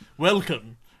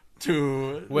 Welcome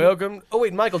to Welcome. Oh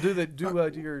wait, Michael, do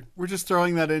your. We're just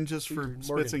throwing that in just for Morgan.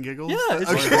 spits and giggles. yeah.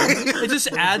 It's it just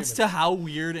adds to how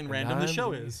weird and random the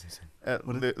show is.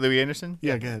 Louis Anderson?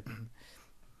 Yeah, go ahead.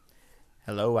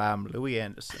 Hello, I'm Louis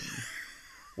Anderson.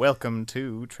 Welcome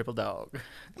to Triple Dog.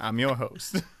 I'm your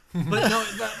host. But no,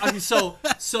 I mean, so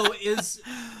is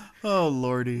Oh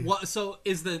lordy. what? So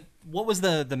is what was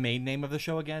the main name of the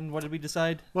show again? What did we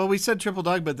decide? Well, we said Triple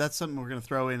Dog, but that's something we're gonna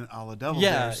throw in a la Devil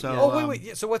Yeah, Dare. So, yeah. Oh wait.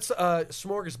 Yeah, so what's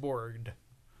Smorgasbord?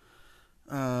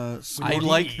 I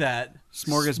like that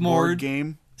Smorgasbord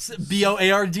game.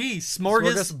 BOARD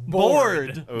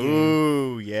smorgasbord.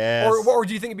 Ooh, yes. Or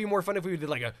do you think it'd be more fun if we did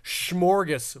like a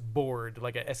smorgasbord,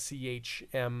 like a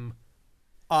SCHM?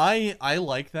 I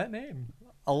like that name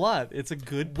a lot. It's a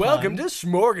good pun. Welcome to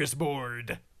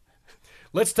Smorgasbord.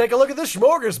 Let's take a look at the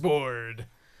smorgasbord.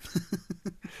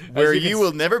 Where you can you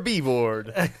will never be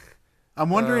bored. I'm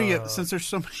wondering if, since there's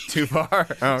so many Too far.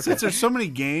 Oh, okay. since there's so many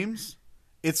games,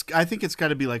 I think it's got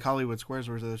to be like Hollywood Squares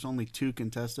where there's only 2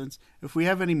 contestants. If we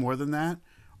have any more than that,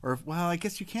 Or well, I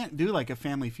guess you can't do like a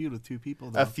Family Feud with two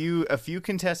people. Though. A few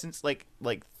contestants, like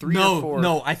 3 no, or 4.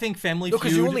 No, I think Family No, Feud.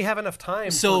 because you only have enough time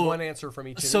for one answer from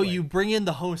each. So anyway. you bring in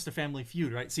the host of Family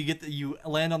Feud, right? So you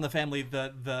land on the family,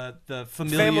 the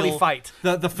familial Family fight.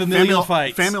 the familial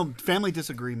fight, family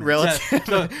disagreement. Relative,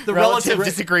 the relative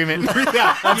disagreement.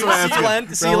 Yeah, that's what I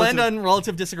so you land on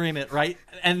relative disagreement, right?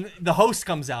 And the host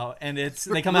comes out, and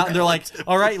they come out and they're like,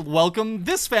 "All right, welcome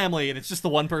this family," and it's just the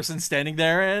one person standing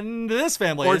there, and this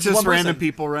family, Or it's just one random person.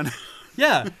 people running.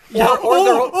 Yeah.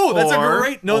 That's a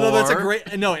great. That's a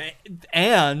great. No,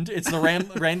 and it's the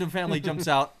random family jumps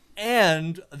out,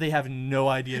 and they have no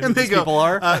idea who And they these go, people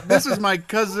are. this is my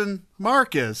cousin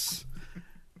Marcus.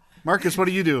 Marcus, what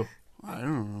do you do? I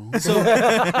don't know.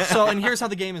 So and here's how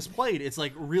the game is played. It's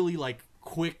like really like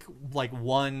quick, like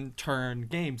one turn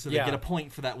game. So they get a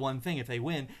point for that one thing if they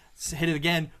win. Hit it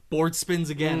again, board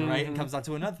spins again, right? And comes out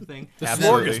to another thing. the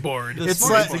Absolutely. smorgasbord. It's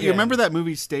like, you remember that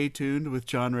movie Stay Tuned with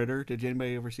John Ritter? Did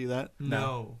anybody ever see that?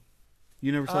 No.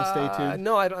 You never saw Stay Tuned?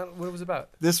 No, I don't. What it was about?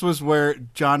 This was where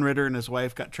John Ritter and his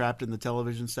wife got trapped in the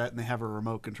television set, and they have a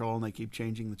remote control, and they keep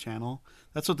changing the channel.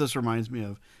 That's what this reminds me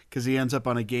of, because he ends up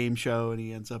on a game show, and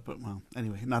he ends up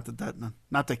anyway. Not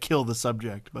to kill the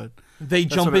subject, but They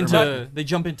That's jump what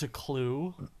it into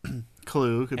Clue.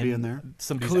 Clue could be in there.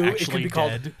 Somebody's Clue, it actually could be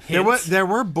called dead. There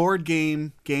were board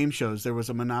game shows. There was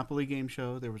a Monopoly game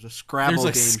show. There was a Scrabble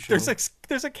game show.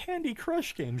 There's a Candy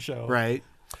Crush game show. Right.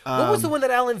 What was the one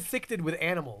that Alan Thicke did with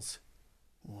animals?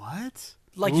 What?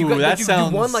 Like Ooh, you got, that like you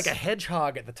sounds- won like a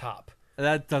hedgehog at the top,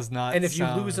 That does not. and if you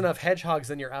sound- lose enough hedgehogs,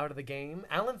 then you're out of the game.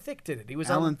 Alan Thicke did it. He was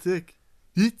Alan Thicke.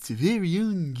 It's a very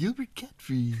own Gilbert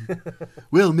Gottfried.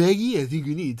 Well, Maggie, I think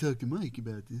we need to talk to Mike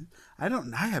about this.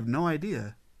 I have no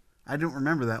idea. I don't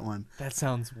remember that one. That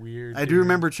sounds weird. I do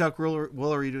remember Chuck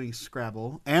Woolery doing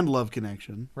Scrabble and Love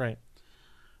Connection. Right.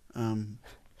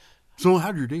 So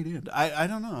how did your date end? I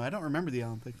don't know. I don't remember the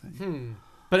Alan Thicke thing.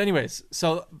 But anyways,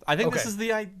 so I think this Okay. is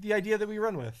the idea that we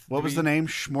run with. What was the name?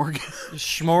 Smorgasbord.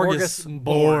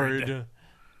 Smorgasbord.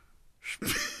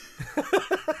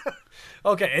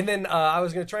 Okay, and then I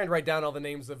was going to try and write down all the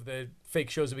names of the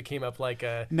fake shows that became up, like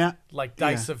Now, like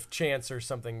Dice of Chance or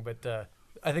something. But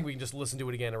I think we can just listen to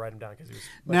it again and write them down because it was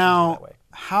much easier now, that way.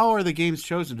 how are the games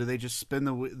chosen? Do they just spin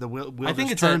the wheel? I think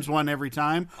just it's turns one every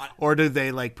time, or do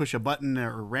they like push a button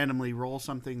or randomly roll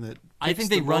something that? I picks think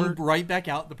they the run board? right back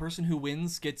out. The person who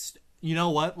wins gets. You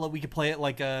know what? We could play it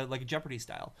like a Jeopardy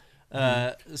style.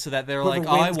 So that they're Whoever like,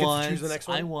 oh, wins gets to choose the next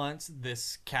one? I want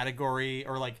this category,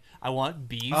 or like, I want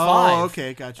B5. Oh,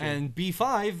 okay, gotcha. And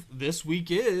B5 this week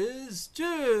is,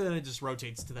 and it just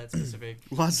rotates to that specific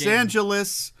Los game.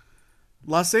 Angeles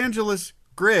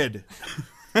grid,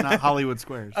 not Hollywood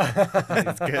Squares.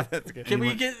 That's good. That's good.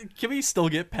 Can we still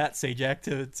get Pat Sajak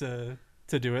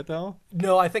to do it though?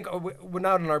 No, I think we're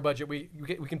not in our budget. We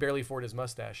can barely afford his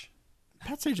mustache.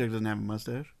 Pat Sajak doesn't have a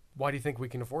mustache. Why do you think we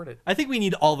can afford it? I think we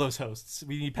need all those hosts.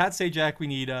 We need Pat Sajak. We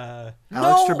need Alex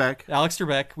Trebek. Alex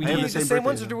Trebek. We I have Do need you the need the same same birthday,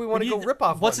 ones, or though. do we want to we go need- rip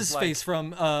off? What's ones, his like- face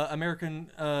from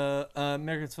American's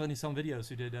Funniest Home Videos?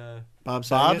 Who did Bob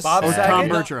Saget. Bob Or Saget? Tom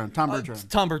No. Bergeron. Tom Bergeron.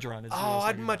 Tom Bergeron. Is who I Oh, was I'd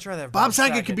thinking much rather have Bob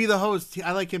Saget could be the host.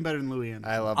 I like him better than Louis Anderson.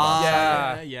 I love Bob.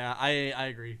 about. Yeah. I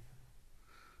agree.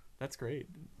 That's great.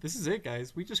 This is it,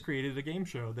 guys. We just created a game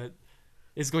show that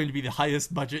is going to be the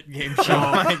highest budget game show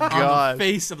on gosh. the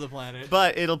face of the planet.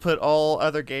 But it'll put all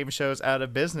other game shows out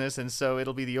of business, and so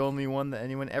it'll be the only one that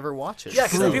anyone ever watches. Yeah,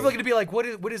 because So- people are going to be like, what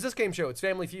is this game show? It's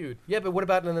Family Feud. Yeah, but what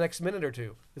about in the next minute or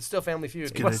two? It's still Family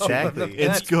Feud. Exactly.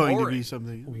 It's That's going to boring. be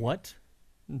something. What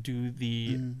do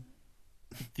the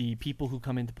people who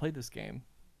come in to play this game?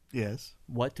 Yes.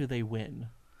 What do they win?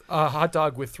 A hot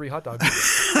dog with 3 hot dogs.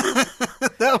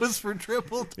 That was for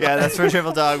Triple Dog. Yeah, that's for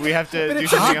Triple Dog. We have to But do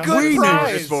it's such something a on good the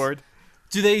prize. board.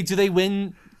 Do they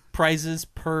win prizes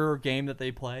per game that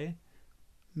they play?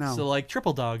 No. So like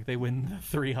Triple Dog, they win the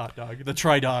 3 hot dog, the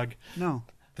Tri Dog. No.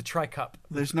 The Tri Cup.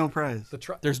 There's no prize. The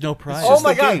tri- There's no prize. It's Oh just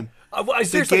my the god! game.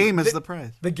 The The game is the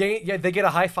prize. The game. Yeah, they get a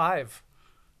high five.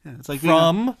 Yeah, it's like being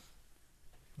From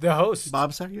The host.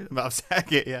 Bob Saget. Bob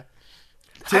Saget, yeah.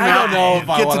 Tim I don't Allen. know if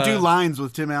I Get wanna- to do lines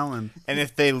with Tim Allen. And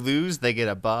if they lose, they get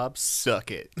a Bob Suck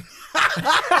It.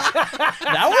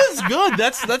 that was good.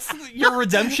 That's your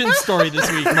redemption story this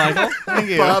week, Michael. Thank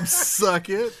you. Bob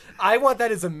Sucket. I want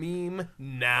that as a meme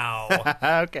now.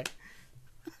 Okay.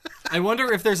 I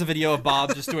wonder if there's a video of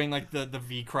Bob just doing like the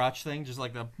V crotch thing, just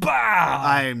like the bah.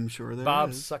 I'm sure there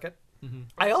Bob is. suck it.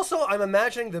 I'm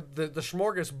imagining the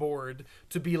smorgasbord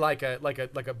to be like a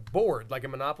board, like a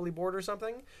Monopoly board or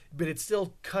something, but it's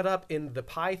still cut up in the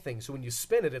pie thing. So when you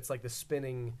spin it, it's like the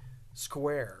spinning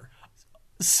square.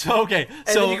 So okay, And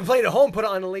so then you can play it at home, put it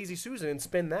on a Lazy Susan, and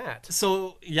spin that.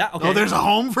 so yeah, okay. Oh, there's a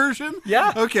home version?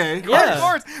 Yeah. Okay. Yeah. Of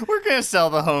course, we're gonna sell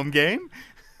the home game.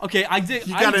 Okay, I did.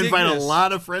 You I got to dig invite this. a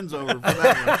lot of friends over for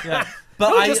that one. Yeah, but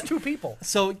No, I just 2 people.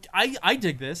 So I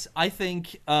dig this. I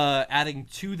think adding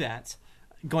to that,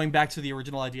 going back to the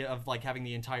original idea of like having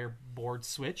the entire board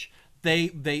switch.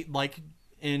 They like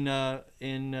in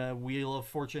Wheel of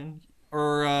Fortune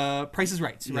or Price is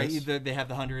Right, right? Yes. They have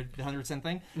the 100 cent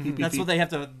thing. That's what they have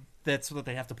to. That's what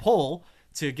they have to pull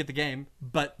to get the game.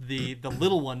 But the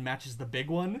little one matches the big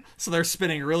one, so they're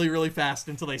spinning really really fast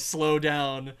until they slow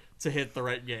down to hit the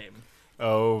right game.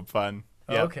 Oh, fun.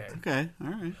 Yep. Okay. Okay. All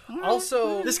right.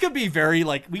 Also, This could be very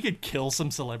like we could kill some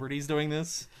celebrities doing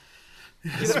this.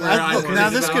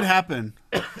 Now this could happen.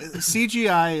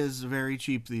 CGI is very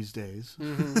cheap these days.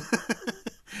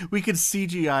 We could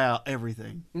CGI out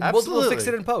everything. we'll fix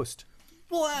it in post.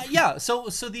 Well, yeah. So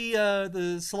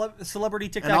the celebrity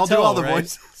tic tac toe, And I'll do all the right?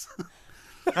 voices.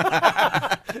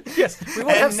 Yes, we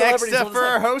won't have And next celebrities. up we'll for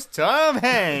our just host, Tom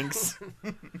Hanks.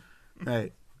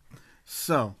 Right.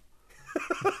 So,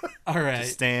 All right.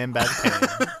 Stand by the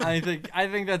can. I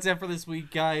think that's it for this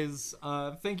week, guys.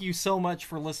 Thank you so much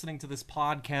for listening to this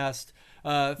podcast.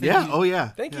 Thank yeah. you, Oh, yeah.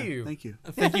 Thank Yeah, you. Thank you.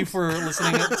 Thank you for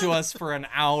listening to us for an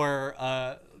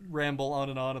hour. Ramble on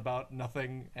and on about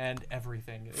nothing and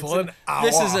everything. For an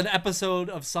This hour. is an episode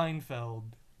of Seinfeld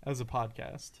as a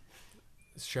podcast.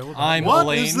 show about I'm What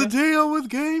Elaine. is the deal with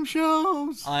game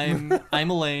shows? I'm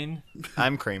Elaine.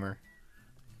 I'm Kramer.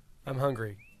 I'm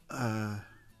hungry.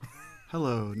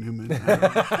 Hello, Newman.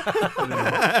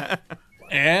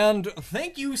 And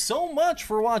thank you so much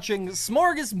for watching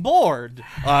Smorgasbord.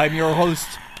 I'm your host,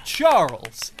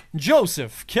 Charles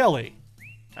Joseph Kelly.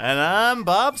 And I'm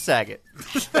Bob Saget.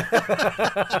 And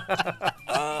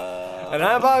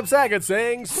I'm Bob Saget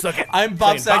saying, suck it. I'm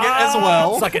Bob Saget as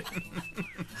well. Suck it.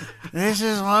 This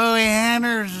is Louis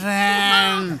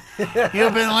Anderson.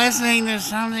 You've been listening to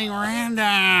something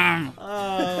random.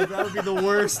 Oh, that would be the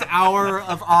worst hour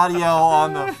of audio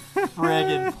on the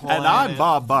friggin' planet. And I'm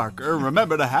Bob Barker.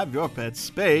 Remember to have your pets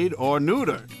spayed or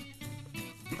neutered.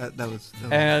 That was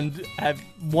And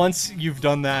once you've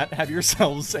done that, have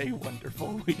yourselves a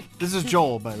wonderful week. This is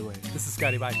Joel, by the way. This is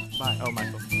Scotty. Bye. Bye. Oh,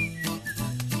 Michael.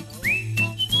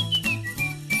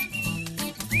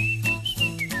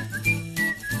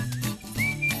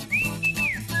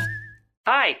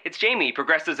 Hi, it's Jamie,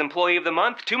 Progressive's Employee of the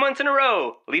Month, 2 months in a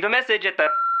row. Leave a message at the...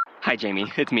 Hi,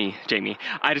 Jamie. It's me, Jamie.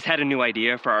 I just had a new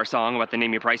idea for our song about the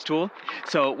Name Your Price tool.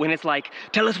 So when it's like,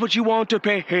 tell us what you want to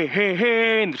pay, hey, hey,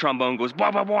 hey, and the trombone goes,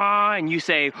 blah, blah, blah, and you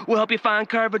say, we'll help you find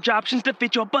coverage options to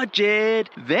fit your budget.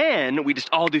 Then we just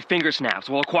all do finger snaps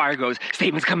while a choir goes,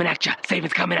 savings coming at ya,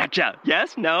 savings coming at ya.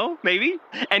 Yes? No? Maybe?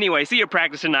 Anyway, see you at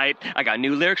practice tonight. I got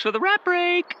new lyrics for the rap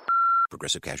break.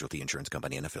 Progressive Casualty Insurance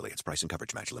Company and Affiliates. Price and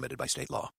coverage match limited by state law.